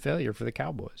going to be a failure for the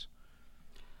Cowboys.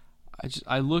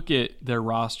 I look at their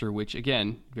roster, which,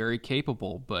 again, very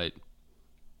capable, but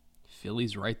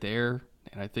Philly's right there,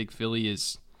 and I think Philly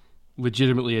is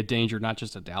legitimately a danger, not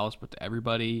just to Dallas, but to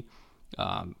everybody.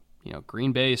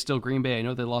 Green Bay is still Green Bay. I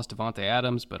know they lost Devontae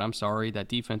Adams, but I'm sorry, that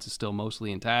defense is still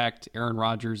mostly intact. Aaron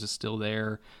Rodgers is still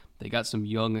there. They got some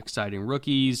young, exciting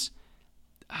rookies.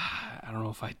 I don't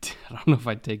know if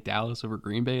I'd take Dallas over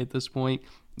Green Bay at this point.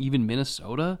 Even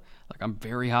Minnesota, I'm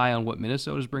very high on what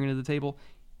Minnesota's bringing to the table.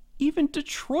 Even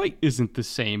Detroit isn't the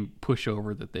same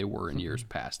pushover that they were in years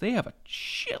past. They have a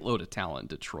shitload of talent in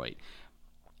Detroit.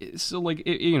 So,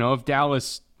 if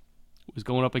Dallas was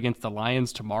going up against the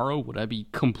Lions tomorrow, would I be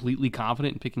completely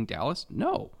confident in picking Dallas?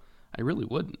 No, I really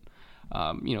wouldn't.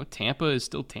 Tampa is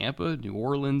still Tampa. New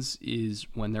Orleans is,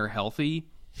 when they're healthy,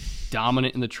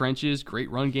 dominant in the trenches,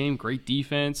 great run game, great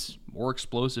defense, more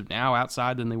explosive now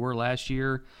outside than they were last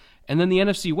year. And then the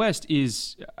NFC West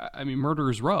is,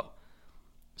 murderer's row.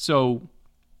 So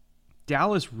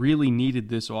Dallas really needed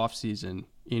this offseason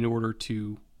in order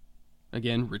to,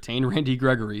 again, retain Randy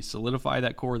Gregory, solidify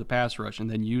that core of the pass rush, and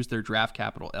then use their draft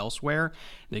capital elsewhere.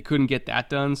 They couldn't get that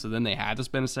done, so then they had to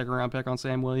spend a second-round pick on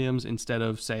Sam Williams instead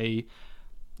of, say,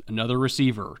 another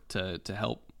receiver to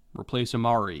help replace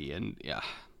Amari. And,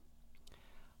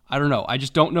 I don't know. I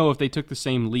just don't know if they took the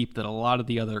same leap that a lot of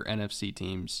the other NFC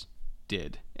teams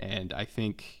did. And I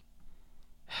think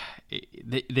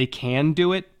they can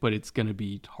do it, but it's going to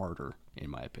be harder, in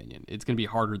my opinion. It's going to be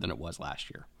harder than it was last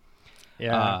year.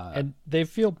 Yeah, and they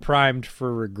feel primed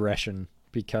for regression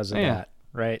because of that,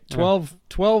 right? 12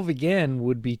 again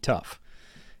would be tough.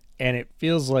 And it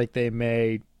feels like they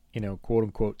may,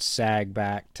 quote-unquote, sag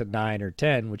back to 9 or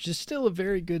 10, which is still a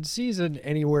very good season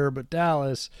anywhere but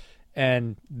Dallas,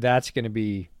 and that's going to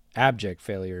be abject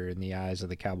failure in the eyes of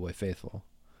the Cowboy faithful.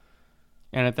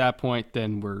 And at that point,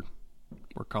 then we're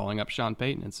calling up Sean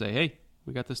Payton and say, hey,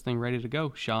 we got this thing ready to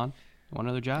go, Sean. Want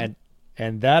another job?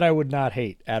 And that I would not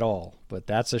hate at all, but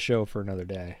that's a show for another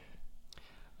day.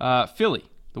 Philly,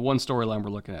 the one storyline we're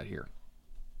looking at here.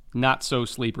 Not so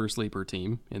sleeper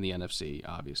team in the NFC,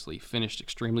 obviously. Finished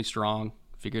extremely strong,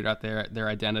 figured out their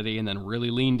identity, and then really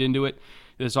leaned into it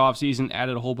this offseason,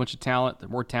 added a whole bunch of talent. They're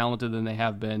more talented than they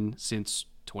have been since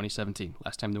 2017,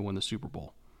 last time they won the Super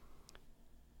Bowl.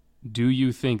 Do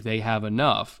you think they have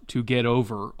enough to get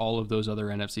over all of those other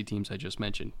NFC teams I just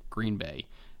mentioned? Green Bay,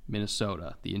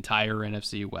 Minnesota, the entire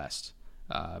NFC West,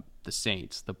 the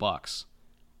Saints, the Bucks.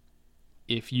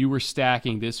 If you were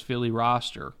stacking this Philly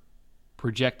roster,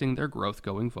 projecting their growth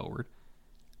going forward,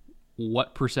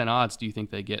 what % odds do you think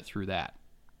they get through that?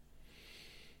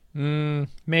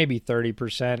 Maybe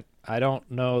 30%. I don't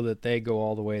know that they go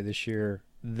all the way this year.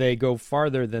 They go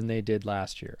farther than they did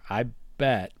last year. I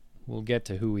bet we'll get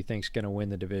to who we think's going to win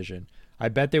the division. I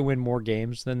bet they win more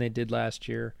games than they did last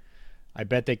year. I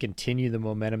bet they continue the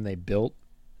momentum they built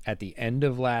at the end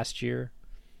of last year.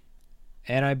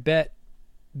 And I bet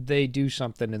they do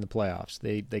something in the playoffs.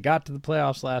 They got to the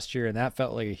playoffs last year, and that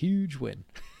felt like a huge win.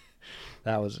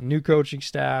 That was a new coaching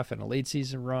staff and a late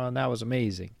season run. That was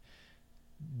amazing.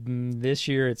 This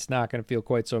year, it's not going to feel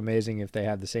quite so amazing if they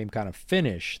have the same kind of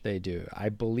finish they do. I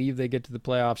believe they get to the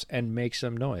playoffs and make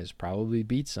some noise, probably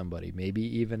beat somebody, maybe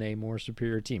even a more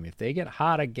superior team. If they get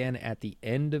hot again at the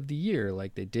end of the year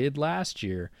like they did last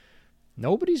year,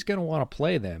 nobody's going to want to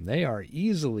play them. They are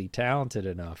easily talented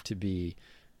enough to be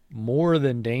more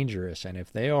than dangerous, and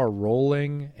if they are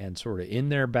rolling and sort of in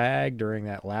their bag during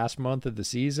that last month of the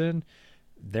season,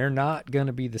 they're not going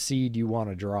to be the seed you want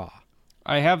to draw.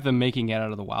 I have them making it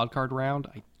out of the wild card round.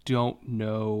 I don't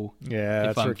know. Yeah,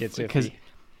 that's where it gets because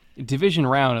division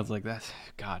round is like that.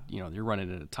 God, they're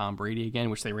running into Tom Brady again,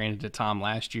 which they ran into Tom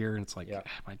last year, and it's like,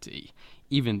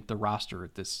 even the roster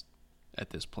at this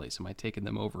place, am I taking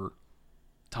them over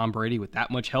Tom Brady with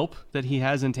that much help that he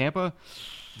has in Tampa?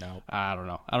 No, I don't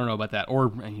know. I don't know about that. Or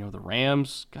the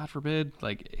Rams, God forbid,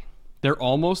 like they're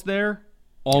almost there,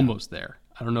 there.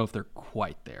 I don't know if they're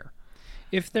quite there.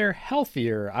 If they're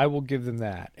healthier, I will give them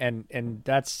that. And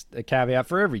that's a caveat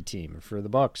for every team, for the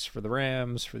Bucks, for the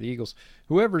Rams, for the Eagles.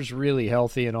 Whoever's really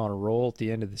healthy and on a roll at the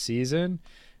end of the season,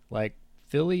 like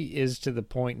Philly is to the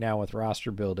point now with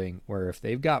roster building where if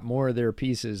they've got more of their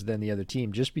pieces than the other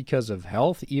team, just because of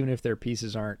health, even if their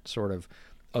pieces aren't sort of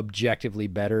objectively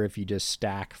better if you just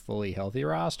stack fully healthy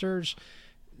rosters,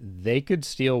 they could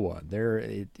steal one.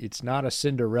 It's not a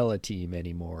Cinderella team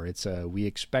anymore. It's we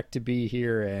expect to be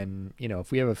here, and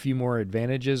if we have a few more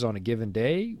advantages on a given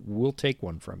day, we'll take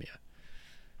one from you.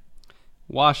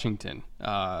 Washington,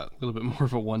 a little bit more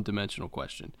of a one-dimensional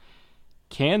question.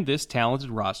 Can this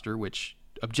talented roster, which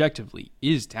objectively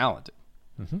is talented,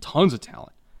 tons of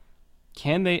talent,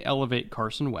 can they elevate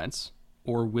Carson Wentz,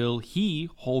 or will he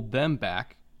hold them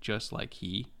back just like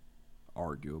he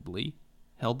arguably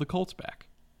held the Colts back?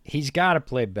 He's got to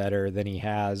play better than he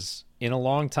has in a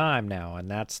long time now, and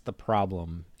that's the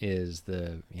problem. Is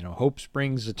the hope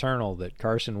springs eternal that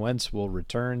Carson Wentz will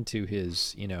return to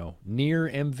his near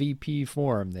MVP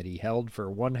form that he held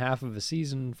for one half of a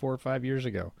season 4 or 5 years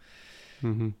ago.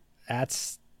 Mm-hmm.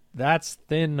 That's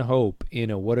thin hope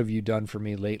in a "what have you done for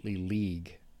me lately"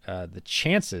 league. The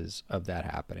chances of that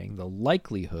happening, the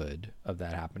likelihood of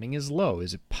that happening is low.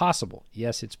 Is it possible?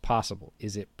 Yes, it's possible.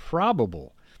 Is it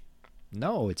probable?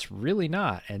 No, it's really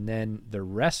not. And then the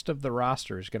rest of the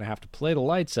roster is going to have to play the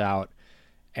lights out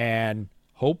and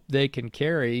hope they can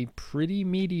carry pretty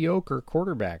mediocre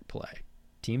quarterback play.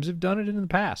 Teams have done it in the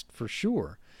past, for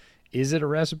sure. Is it a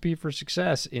recipe for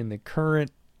success in the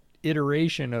current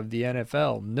iteration of the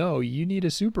NFL? No, you need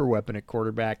a super weapon at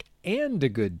quarterback and a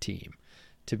good team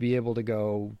to be able to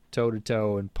go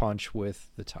toe-to-toe and punch with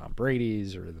the Tom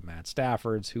Bradys or the Matt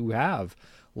Staffords who have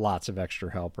lots of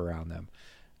extra help around them.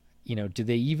 Do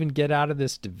they even get out of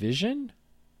this division?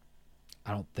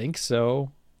 I don't think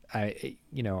so.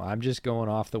 I'm just going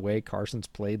off the way Carson's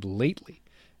played lately.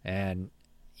 And,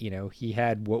 he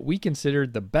had what we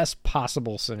considered the best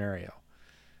possible scenario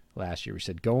last year. We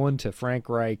said going to Frank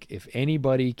Reich, if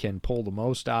anybody can pull the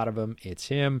most out of him, it's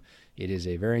him. It is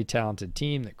a very talented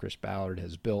team that Chris Ballard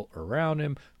has built around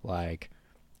him. Let's,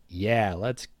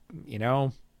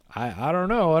 I don't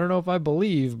know. I don't know if I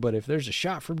believe, but if there's a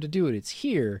shot for him to do it, it's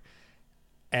here.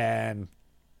 And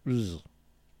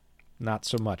not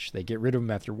so much. They get rid of him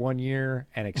after 1 year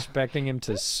and expecting him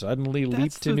to suddenly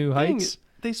leap to new heights.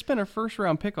 They spent a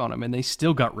first-round pick on him, and they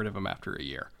still got rid of him after a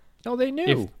year. Oh, they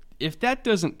knew. If that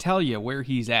doesn't tell you where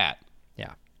he's at,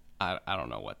 yeah, I don't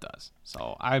know what does.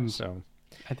 I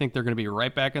think they're going to be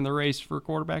right back in the race for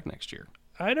quarterback next year.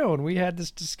 I know, and we had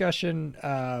this discussion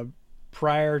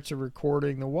prior to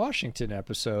recording the Washington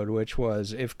episode, which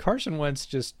was if Carson Wentz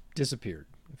just disappeared,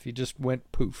 if he just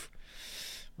went poof,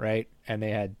 right? And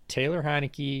they had Taylor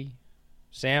Heineke,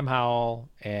 Sam Howell,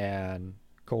 and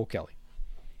Cole Kelly.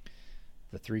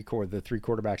 The three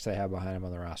quarterbacks they have behind him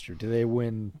on the roster. Do they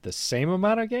win the same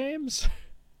amount of games?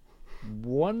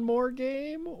 One more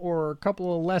game or a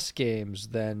couple of less games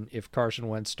than if Carson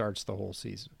Wentz starts the whole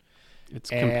season? It's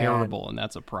comparable, and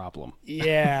that's a problem.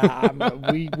 Yeah,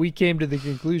 we came to the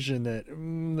conclusion that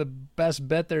the best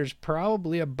bet there's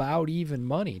probably about even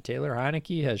money. Taylor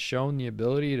Heineke has shown the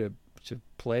ability to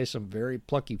play some very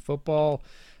plucky football.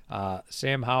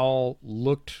 Sam Howell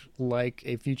looked like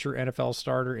a future NFL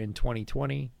starter in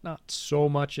 2020, not so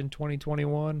much in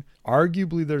 2021.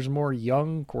 Arguably, there's more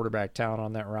young quarterback talent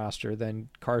on that roster than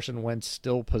Carson Wentz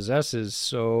still possesses,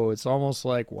 so it's almost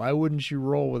like, why wouldn't you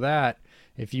roll with that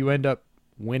if you end up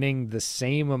winning the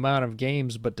same amount of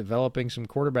games but developing some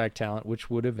quarterback talent, which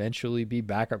would eventually be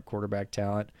backup quarterback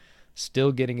talent,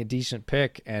 still getting a decent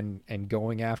pick and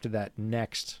going after that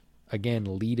next, again,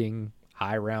 leading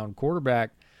high-round quarterback?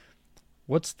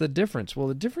 What's the difference? Well,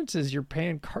 the difference is you're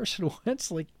paying Carson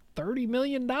Wentz like $30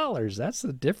 million. That's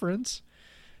the difference.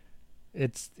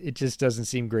 It just doesn't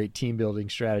seem great team-building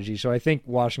strategy. So I think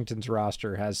Washington's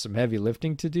roster has some heavy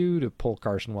lifting to do to pull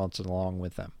Carson Wentz along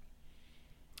with them.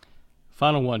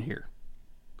 Final one here.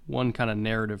 One kind of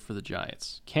narrative for the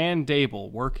Giants. Can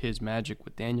Dable work his magic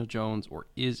with Daniel Jones, or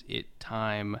is it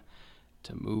time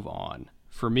to move on?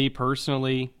 For me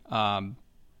personally,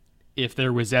 if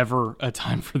there was ever a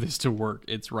time for this to work,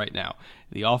 it's right now.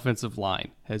 The offensive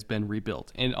line has been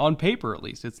rebuilt, and on paper at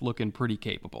least, it's looking pretty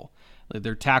capable.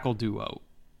 Their tackle duo,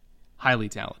 highly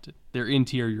talented. Their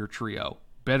interior trio,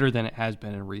 better than it has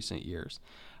been in recent years.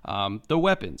 The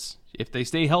weapons, if they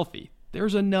stay healthy,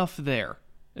 there's enough there,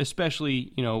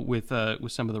 especially with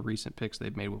some of the recent picks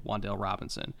they've made with Wan'Dale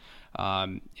Robinson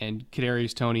and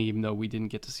Kadarius Toney. Even though we didn't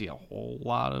get to see a whole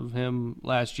lot of him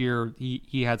last year,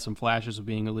 he had some flashes of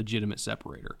being a legitimate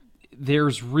separator.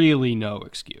 There's really no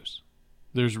excuse.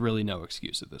 There's really no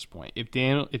excuse at this point. If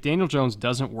Daniel Jones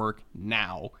doesn't work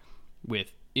now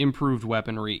with improved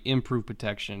weaponry, improved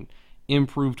protection,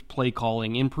 improved play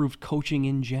calling, improved coaching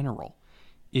in general,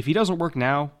 if he doesn't work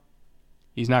now,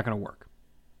 he's not going to work.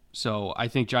 So I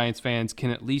think Giants fans can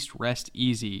at least rest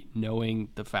easy knowing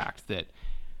the fact that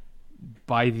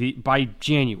by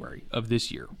January of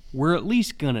this year, we're at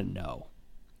least going to know.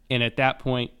 And at that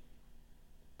point,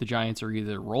 the Giants are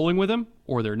either rolling with him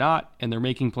or they're not, and they're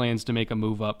making plans to make a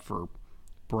move up for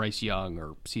Bryce Young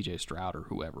or C.J. Stroud or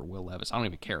whoever, Will Levis. I don't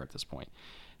even care at this point.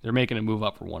 They're making a move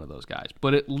up for one of those guys.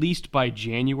 But at least by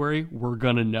January, we're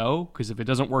going to know, because if it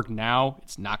doesn't work now,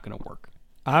 it's not going to work.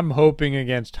 I'm hoping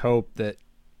against hope that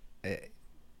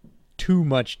too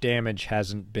much damage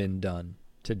hasn't been done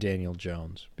to Daniel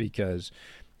Jones, because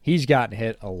he's gotten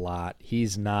hit a lot.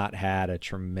 He's not had a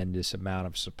tremendous amount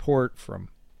of support from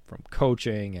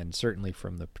coaching and certainly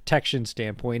from the protection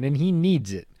standpoint, and he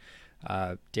needs it.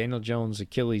 Daniel Jones'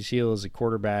 Achilles heel as a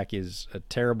quarterback is a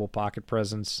terrible pocket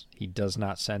presence. He does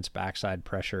not sense backside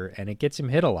pressure, and it gets him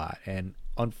hit a lot. And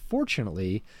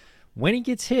unfortunately, when he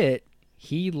gets hit,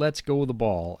 he lets go of the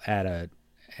ball at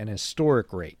an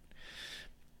historic rate.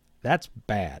 That's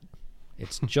bad.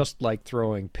 It's just like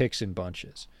throwing picks in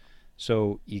bunches.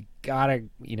 So you gotta,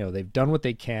 they've done what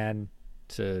they can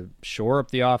to shore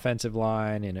up the offensive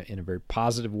line in a very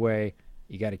positive way.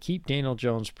 You got to keep Daniel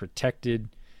Jones protected.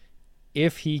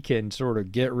 If he can sort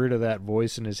of get rid of that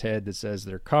voice in his head that says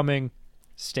they're coming,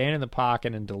 stand in the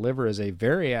pocket and deliver as a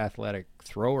very athletic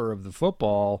thrower of the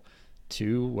football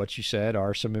to what you said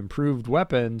are some improved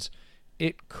weapons,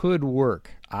 it could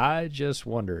work. I just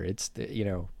wonder.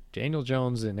 Daniel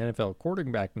Jones in NFL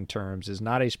quarterbacking terms is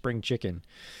not a spring chicken.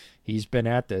 He's been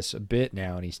at this a bit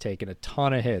now, and he's taken a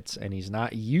ton of hits, and he's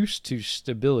not used to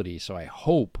stability. So I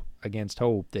hope against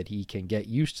hope that he can get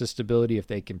used to stability if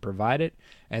they can provide it,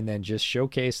 and then just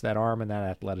showcase that arm and that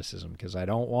athleticism, because I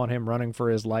don't want him running for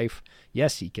his life.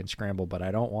 Yes, he can scramble, but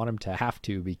I don't want him to have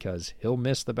to, because he'll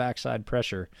miss the backside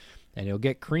pressure and he'll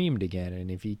get creamed again. And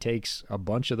if he takes a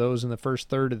bunch of those in the first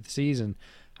third of the season,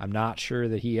 I'm not sure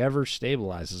that he ever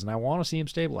stabilizes. And I want to see him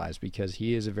stabilize, because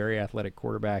he is a very athletic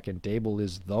quarterback, and Dable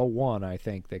is the one, I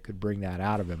think, that could bring that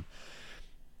out of him.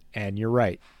 And you're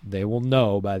right. They will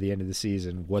know by the end of the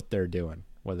season what they're doing,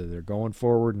 whether they're going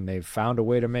forward and they've found a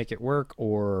way to make it work,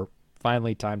 or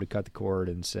finally time to cut the cord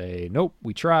and say, nope,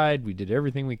 we tried, we did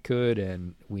everything we could,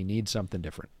 and we need something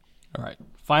different. All right,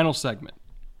 final segment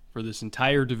for this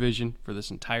entire division, for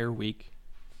this entire week.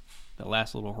 The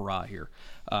last little hurrah here.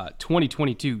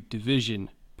 2022 division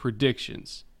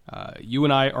predictions. You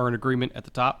and I are in agreement at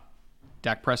the top.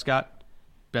 Dak Prescott,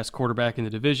 best quarterback in the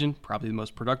division, probably the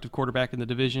most productive quarterback in the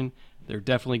division. They're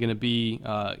definitely going to be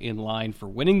in line for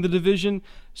winning the division.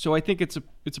 So I think it's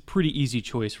a pretty easy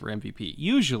choice for MVP.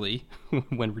 Usually,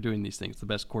 when we're doing these things, the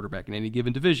best quarterback in any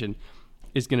given division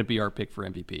is going to be our pick for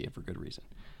MVP, and for good reason.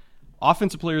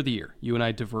 Offensive Player of the Year, you and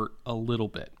I divert a little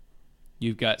bit.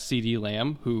 You've got CeeDee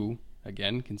Lamb, who,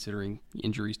 again, considering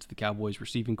injuries to the Cowboys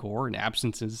receiving core and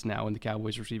absences now in the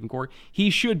Cowboys receiving core, he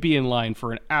should be in line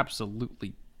for an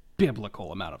absolutely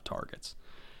biblical amount of targets.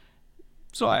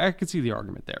 So I could see the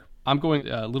argument there. I'm going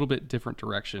a little bit different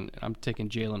direction. I'm taking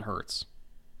Jalen Hurts,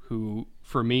 who,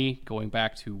 for me, going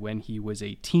back to when he was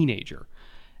a teenager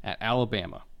at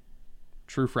Alabama,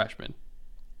 true freshman,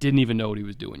 didn't even know what he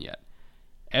was doing yet.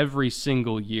 Every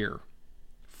single year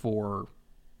for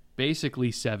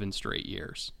basically 7 straight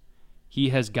years, he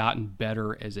has gotten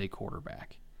better as a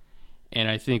quarterback. And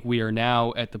I think we are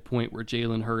now at the point where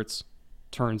Jalen Hurts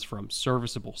turns from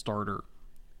serviceable starter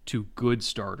to good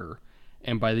starter.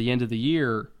 And by the end of the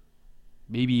year,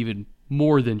 maybe even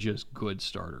more than just good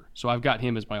starter. So I've got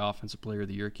him as my Offensive Player of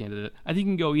the Year candidate. I think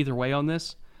you can go either way on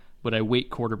this, but I weight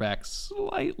quarterback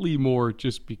slightly more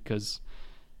just because,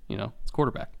 it's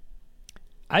quarterback.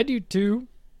 I do too,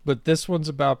 but this one's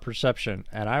about perception.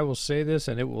 And I will say this,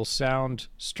 and it will sound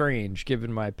strange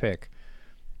given my pick.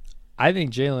 I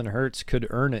think Jalen Hurts could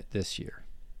earn it this year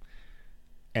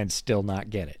and still not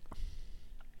get it.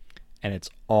 And it's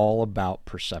all about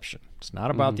perception. It's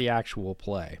not about the actual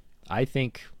play. I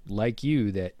think, like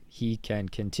you, that he can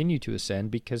continue to ascend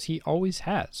because he always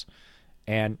has.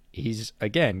 And he's,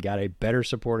 again, got a better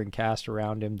supporting cast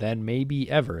around him than maybe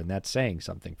ever. And that's saying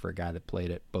something for a guy that played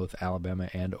at both Alabama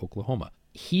and Oklahoma.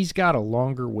 He's got a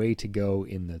longer way to go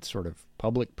in the sort of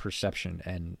public perception.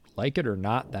 And like it or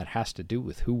not, that has to do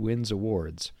with who wins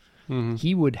awards.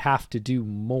 He would have to do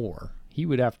more. He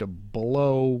would have to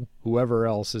blow whoever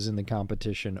else is in the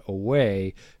competition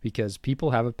away because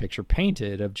people have a picture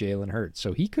painted of Jalen Hurts.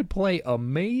 So he could play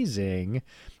amazing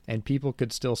and people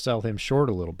could still sell him short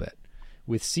a little bit.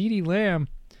 With CeeDee Lamb,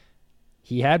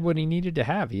 he had what he needed to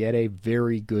have. He had a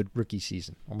very good rookie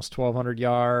season. Almost 1,200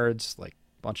 yards, like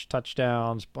a bunch of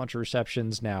touchdowns, bunch of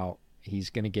receptions. Now he's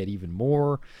going to get even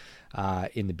more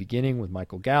in the beginning with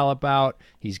Michael Gallup out.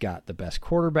 He's got the best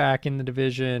quarterback in the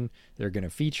division. They're going to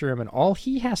feature him, and all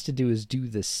he has to do is do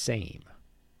the same.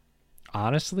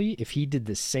 Honestly, if he did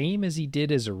the same as he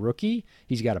did as a rookie,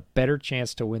 he's got a better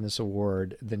chance to win this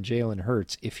award than Jalen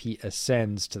Hurts if he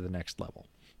ascends to the next level.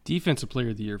 Defensive Player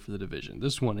of the Year for the division.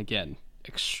 This one, again,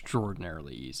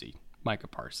 extraordinarily easy. Micah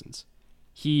Parsons.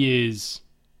 He is,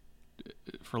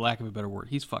 for lack of a better word,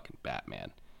 he's fucking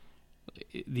Batman.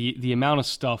 The amount of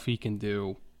stuff he can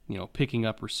do, picking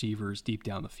up receivers deep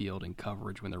down the field in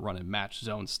coverage when they're running match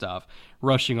zone stuff,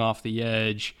 rushing off the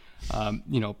edge,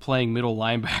 playing middle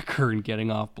linebacker and getting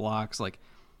off blocks. Like,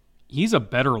 he's a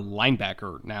better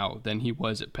linebacker now than he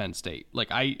was at Penn State. Like,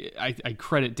 I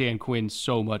credit Dan Quinn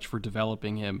so much for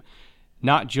developing him,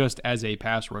 not just as a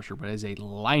pass rusher, but as a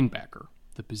linebacker,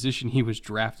 the position he was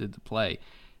drafted to play.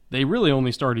 They really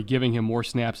only started giving him more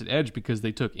snaps at edge because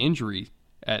they took injury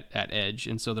at edge,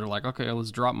 and so they're like, okay,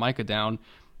 let's drop Micah down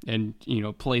and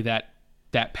play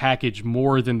that package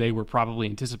more than they were probably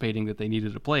anticipating that they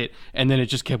needed to play it. And then it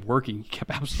just kept working. He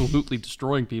kept absolutely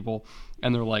destroying people,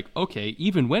 and they're like, okay,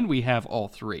 even when we have all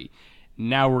three,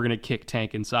 now we're going to kick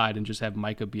Tank inside and just have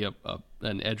Micah be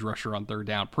an edge rusher on third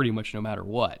down pretty much no matter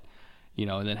what,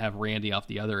 and then have Randy off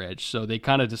the other edge. So they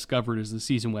kind of discovered as the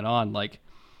season went on, like,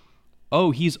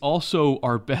 oh, he's also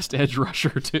our best edge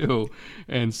rusher too.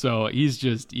 And so he's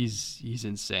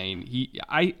insane.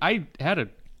 I had a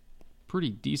pretty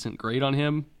decent grade on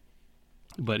him,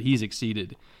 but he's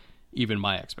exceeded even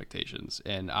my expectations.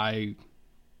 And I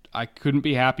couldn't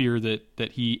be happier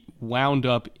that he wound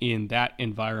up in that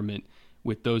environment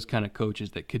with those kind of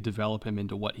coaches that could develop him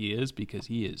into what he is, because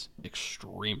he is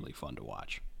extremely fun to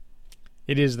watch.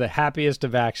 It is the happiest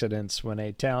of accidents when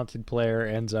a talented player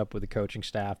ends up with a coaching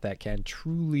staff that can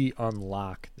truly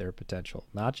unlock their potential.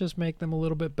 Not just make them a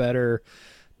little bit better,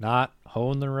 not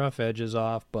hone the rough edges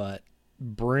off, but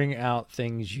bring out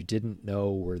things you didn't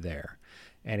know were there.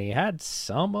 And he had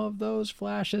some of those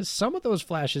flashes. Some of those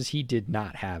flashes he did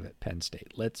not have at Penn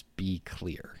State. Let's be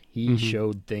clear. He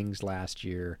showed things last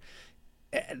year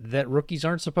that rookies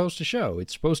aren't supposed to show.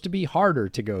 It's supposed to be harder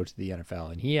to go to the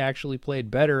NFL, and he actually played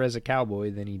better as a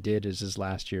Cowboy than he did as his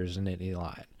last year as an Nittany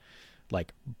Lion,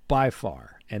 like by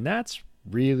far. And that's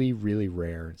really, really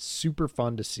rare. It's super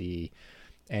fun to see.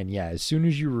 And yeah, as soon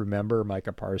as you remember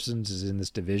Micah Parsons is in this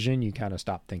division, you kind of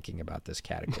stop thinking about this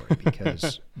category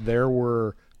because there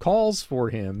were calls for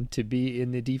him to be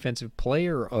in the Defensive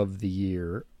Player of the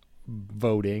Year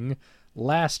voting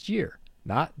last year.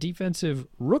 Not defensive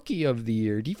rookie of the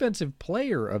year, defensive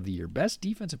player of the year, best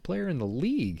defensive player in the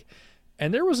league.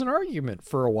 And there was an argument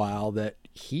for a while that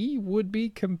he would be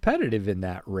competitive in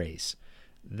that race.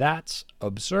 That's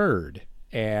absurd.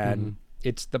 And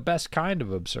it's the best kind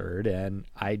of absurd. And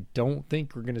I don't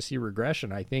think we're going to see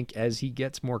regression. I think as he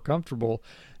gets more comfortable,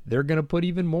 they're going to put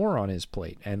even more on his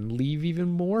plate and leave even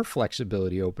more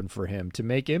flexibility open for him to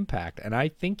make impact. And I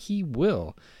think he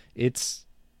will.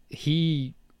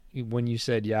 When you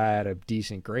said, yeah, I had a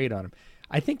decent grade on him,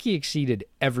 I think he exceeded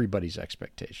everybody's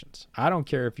expectations. I don't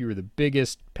care if you were the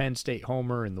biggest Penn State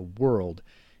homer in the world.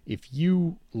 If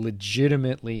you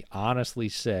legitimately, honestly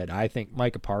said, I think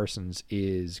Micah Parsons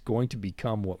is going to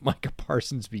become what Micah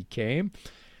Parsons became,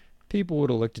 people would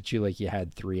have looked at you like you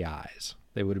had three eyes.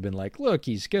 They would have been like, look,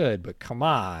 he's good, but come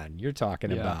on, you're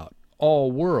talking about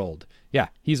all world. Yeah,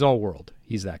 he's all world.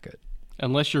 He's that good.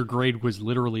 Unless your grade was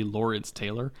literally Lawrence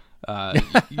Taylor.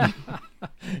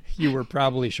 You were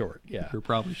probably short. Yeah, you're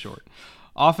probably short.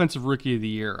 Offensive Rookie of the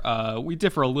Year. We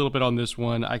differ a little bit on this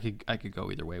one. I could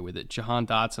go either way with it. Jahan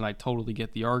Dotson, I totally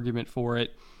get the argument for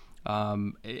it.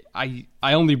 I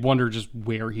only wonder just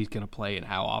where he's going to play and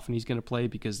how often he's going to play,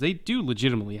 because they do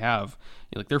legitimately have,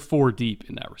 they're four deep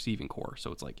in that receiving core.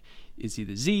 So it's like, is he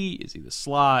the Z? Is he the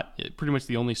slot? Pretty much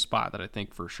the only spot that I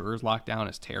think for sure is locked down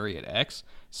is Terry at X.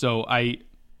 So I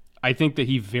think that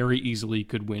he very easily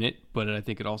could win it, but I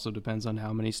think it also depends on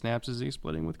how many snaps is he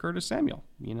splitting with Curtis Samuel.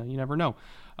 You never know.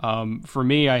 For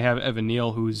me, I have Evan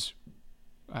Neal, who's,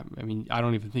 I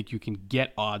don't even think you can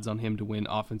get odds on him to win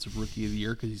Offensive Rookie of the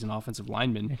Year because he's an offensive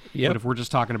lineman. Yep. But if we're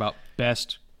just talking about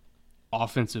best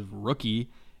offensive rookie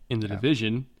in the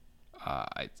division,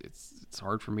 it's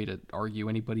hard for me to argue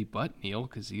anybody but Neal,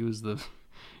 because he was the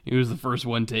first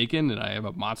one taken, and I have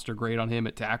a monster grade on him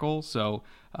at tackle. So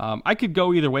I could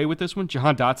go either way with this one.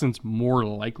 Jahan Dotson's more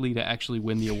likely to actually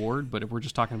win the award, but if we're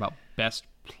just talking about best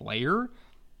player,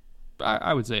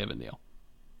 I would say Evan Neal.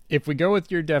 If we go with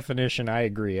your definition, I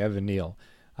agree. Evan Neal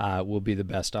will be the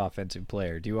best offensive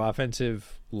player. Do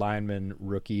offensive linemen,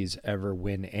 rookies ever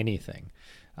win anything?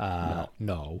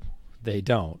 No, they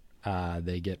don't.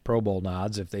 They get Pro Bowl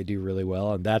nods if they do really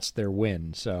well, and that's their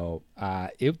win. So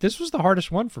this was the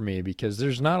hardest one for me because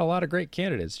there's not a lot of great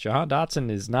candidates. Jahan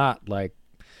Dotson is not like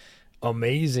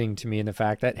amazing to me in the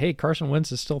fact that, hey, Carson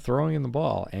Wentz is still throwing in the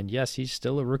ball, and yes, he's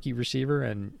still a rookie receiver,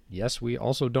 and yes, we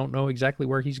also don't know exactly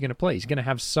where he's going to play. He's going to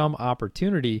have some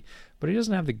opportunity, but he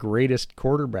doesn't have the greatest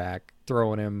quarterback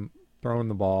throwing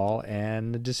the ball,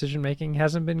 and the decision making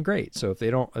hasn't been great. So if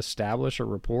they don't establish a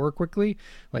rapport quickly,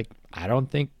 I don't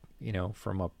think,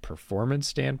 from a performance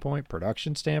standpoint,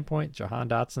 production standpoint, Jahan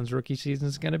Dotson's rookie season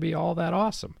is going to be all that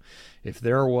awesome. If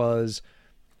there was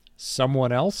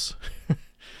someone else,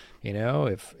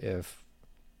 if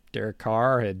Derek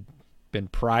Carr had been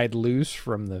pried loose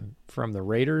from the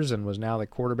Raiders and was now the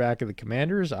quarterback of the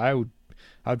Commanders, I'd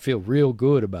feel real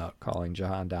good about calling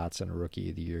Jahan Dotson a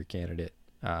Rookie of the Year candidate,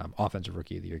 Offensive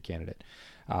Rookie of the Year candidate.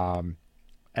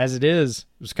 As it is, it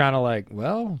was kind of like,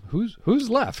 well, who's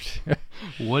left?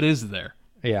 What is there?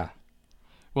 Yeah.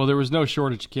 Well, there was no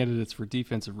shortage of candidates for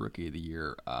Defensive Rookie of the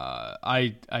Year.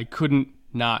 I couldn't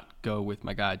not go with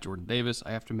my guy, Jordan Davis.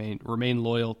 I have to remain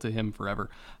loyal to him forever.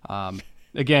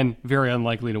 Again, very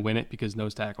unlikely to win it because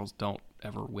nose tackles don't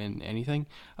ever win anything.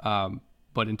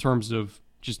 But in terms of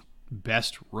just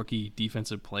best rookie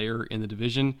defensive player in the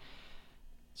division,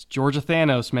 it's Georgia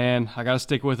Thanos, man. I got to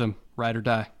stick with him, ride or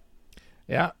die.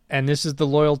 Yeah, and this is the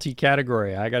loyalty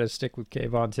category. I got to stick with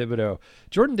Kayvon Thibodeau.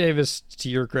 Jordan Davis, to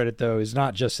your credit, though, is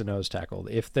not just a nose tackle.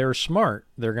 If they're smart,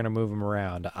 they're going to move him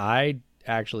around. I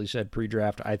actually said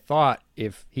pre-draft, I thought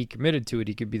if he committed to it,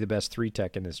 he could be the best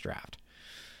 3-tech in this draft.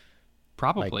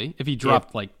 Probably. If he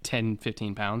dropped 10,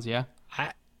 15 pounds, yeah.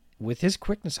 With his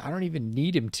quickness, I don't even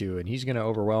need him to, and he's going to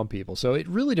overwhelm people. So it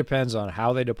really depends on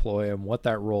how they deploy him, what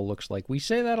that role looks like. We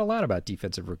say that a lot about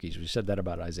defensive rookies. We said that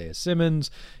about Isaiah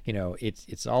Simmons.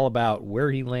 It's all about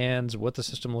where he lands, what the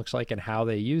system looks like, and how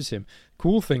they use him.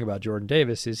 Cool thing about Jordan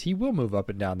Davis is he will move up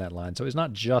and down that line. So he's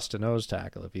not just a nose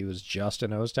tackle. If he was just a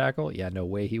nose tackle, no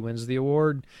way he wins the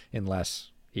award unless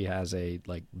he has a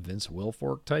Vince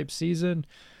Wilfork type season.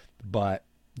 But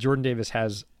Jordan Davis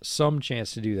has some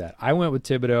chance to do that. I went with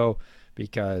Thibodeau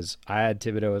because I had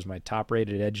Thibodeau as my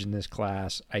top-rated edge in this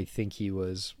class. I think he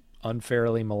was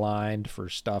unfairly maligned for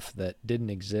stuff that didn't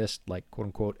exist, like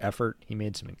quote-unquote effort. He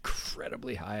made some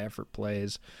incredibly high-effort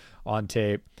plays on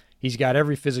tape. He's got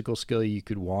every physical skill you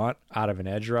could want out of an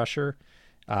edge rusher.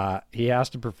 He has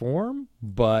to perform,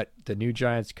 but the new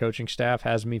Giants coaching staff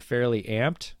has me fairly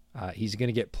amped He's going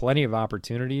to get plenty of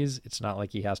opportunities. It's not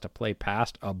like he has to play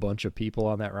past a bunch of people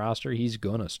on that roster. He's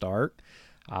going to start.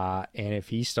 And if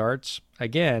he starts,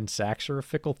 again, sacks are a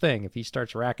fickle thing. If he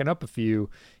starts racking up a few,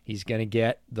 he's going to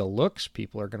get the looks.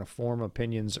 People are going to form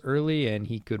opinions early, and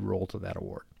he could roll to that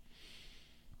award.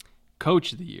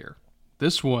 Coach of the Year.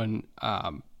 This one,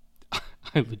 I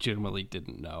legitimately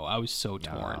didn't know. I was so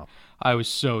torn. No. I was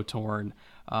so torn.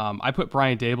 I put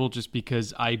Brian Dable just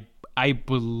because I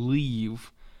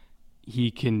believe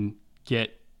he can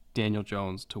get Daniel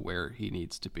Jones to where he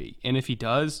needs to be. And if he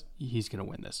does, he's going to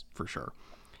win this for sure.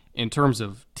 In terms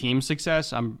of team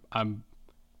success,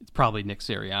 it's probably Nick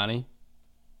Sirianni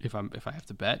if I have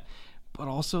to bet. But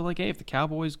also, like, hey, if the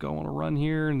Cowboys go on a run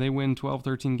here and they win 12,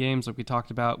 13 games like we talked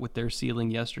about with their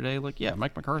ceiling yesterday, like, yeah,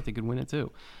 Mike McCarthy could win it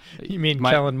too. You mean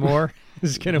Kellen Moore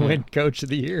is going to win Coach of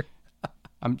the Year?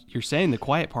 You're saying the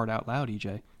quiet part out loud,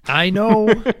 EJ. I know.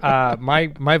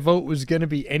 My vote was going to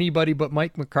be anybody but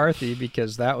Mike McCarthy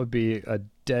because that would be a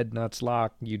dead nuts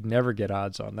lock. You'd never get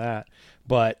odds on that.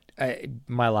 But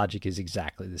my logic is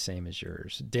exactly the same as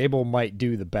yours. Dable might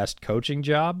do the best coaching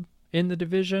job in the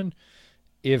division.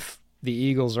 If the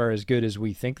Eagles are as good as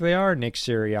we think they are, Nick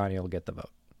Sirianni will get the vote.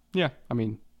 Yeah, I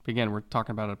mean, again, we're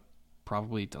talking about a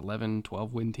probably 11,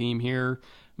 12-win team here,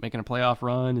 making a playoff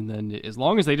run, and then as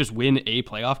long as they just win a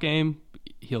playoff game,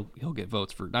 he'll get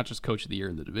votes for not just Coach of the Year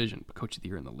in the division, but Coach of the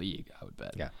Year in the league, I would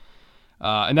bet. Yeah.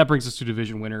 And that brings us to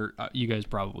division winner. You guys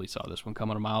probably saw this one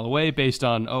coming a mile away based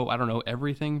on,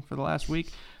 everything for the last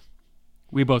week.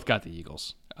 We both got the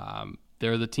Eagles.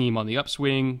 They're the team on the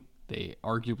upswing. They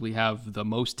arguably have the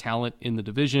most talent in the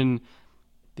division.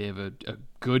 They have a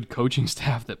good coaching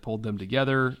staff that pulled them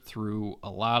together through a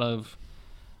lot of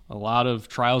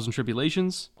trials and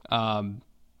tribulations.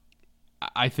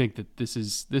 I think that this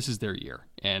is their year,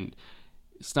 and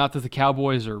it's not that the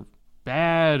Cowboys are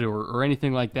bad or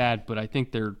anything like that, but I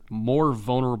think they're more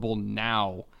vulnerable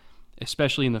now,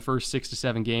 especially in the first 6 to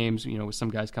 7 games, with some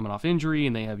guys coming off injury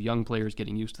and they have young players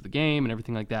getting used to the game and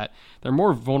everything like that. They're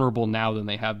more vulnerable now than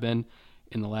they have been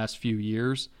in the last few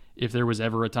years. If there was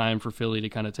ever a time for Philly to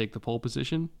kind of take the pole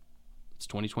position, it's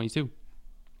 2022.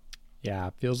 Yeah,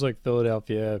 it feels like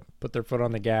Philadelphia put their foot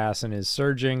on the gas and is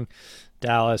surging.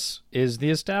 Dallas is the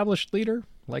established leader,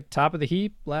 like top of the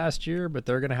heap last year, but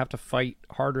they're going to have to fight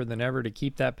harder than ever to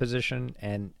keep that position.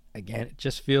 And again, it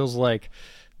just feels like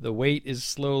the weight is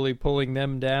slowly pulling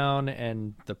them down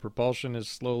and the propulsion is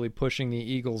slowly pushing the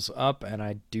Eagles up. And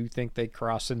I do think they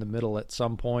cross in the middle at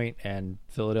some point and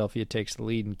Philadelphia takes the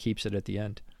lead and keeps it at the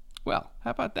end. Well, how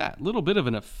about that? A little bit of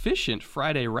an efficient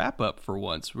Friday wrap-up for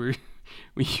once. We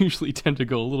usually tend to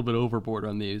go a little bit overboard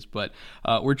on these, but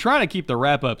we're trying to keep the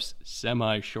wrap-ups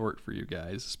semi-short for you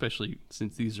guys, especially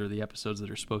since these are the episodes that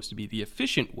are supposed to be the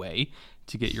efficient way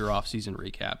to get your off-season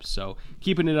recaps. So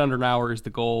keeping it under an hour is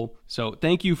the goal. So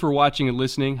thank you for watching and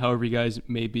listening, however you guys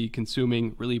may be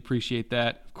consuming. Really appreciate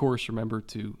that. Of course, remember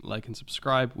to like and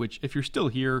subscribe, which if you're still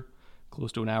here,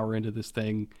 close to an hour into this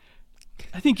thing,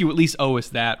 I think you at least owe us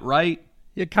that, right?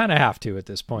 You kind of have to at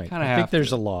this point. I think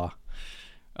there's a law.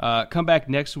 Come back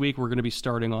next week. We're going to be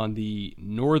starting on the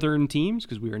northern teams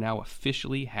because we are now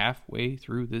officially halfway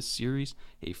through this series,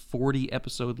 a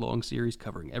 40-episode long series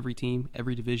covering every team,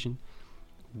 every division.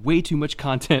 Way too much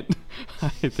content, I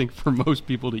think, for most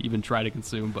people to even try to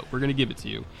consume, but we're going to give it to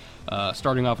you.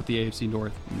 Starting off with the AFC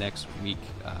North next week.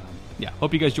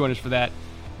 Hope you guys join us for that.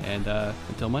 And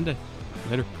until Monday,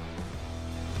 later.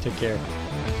 Take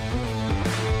care.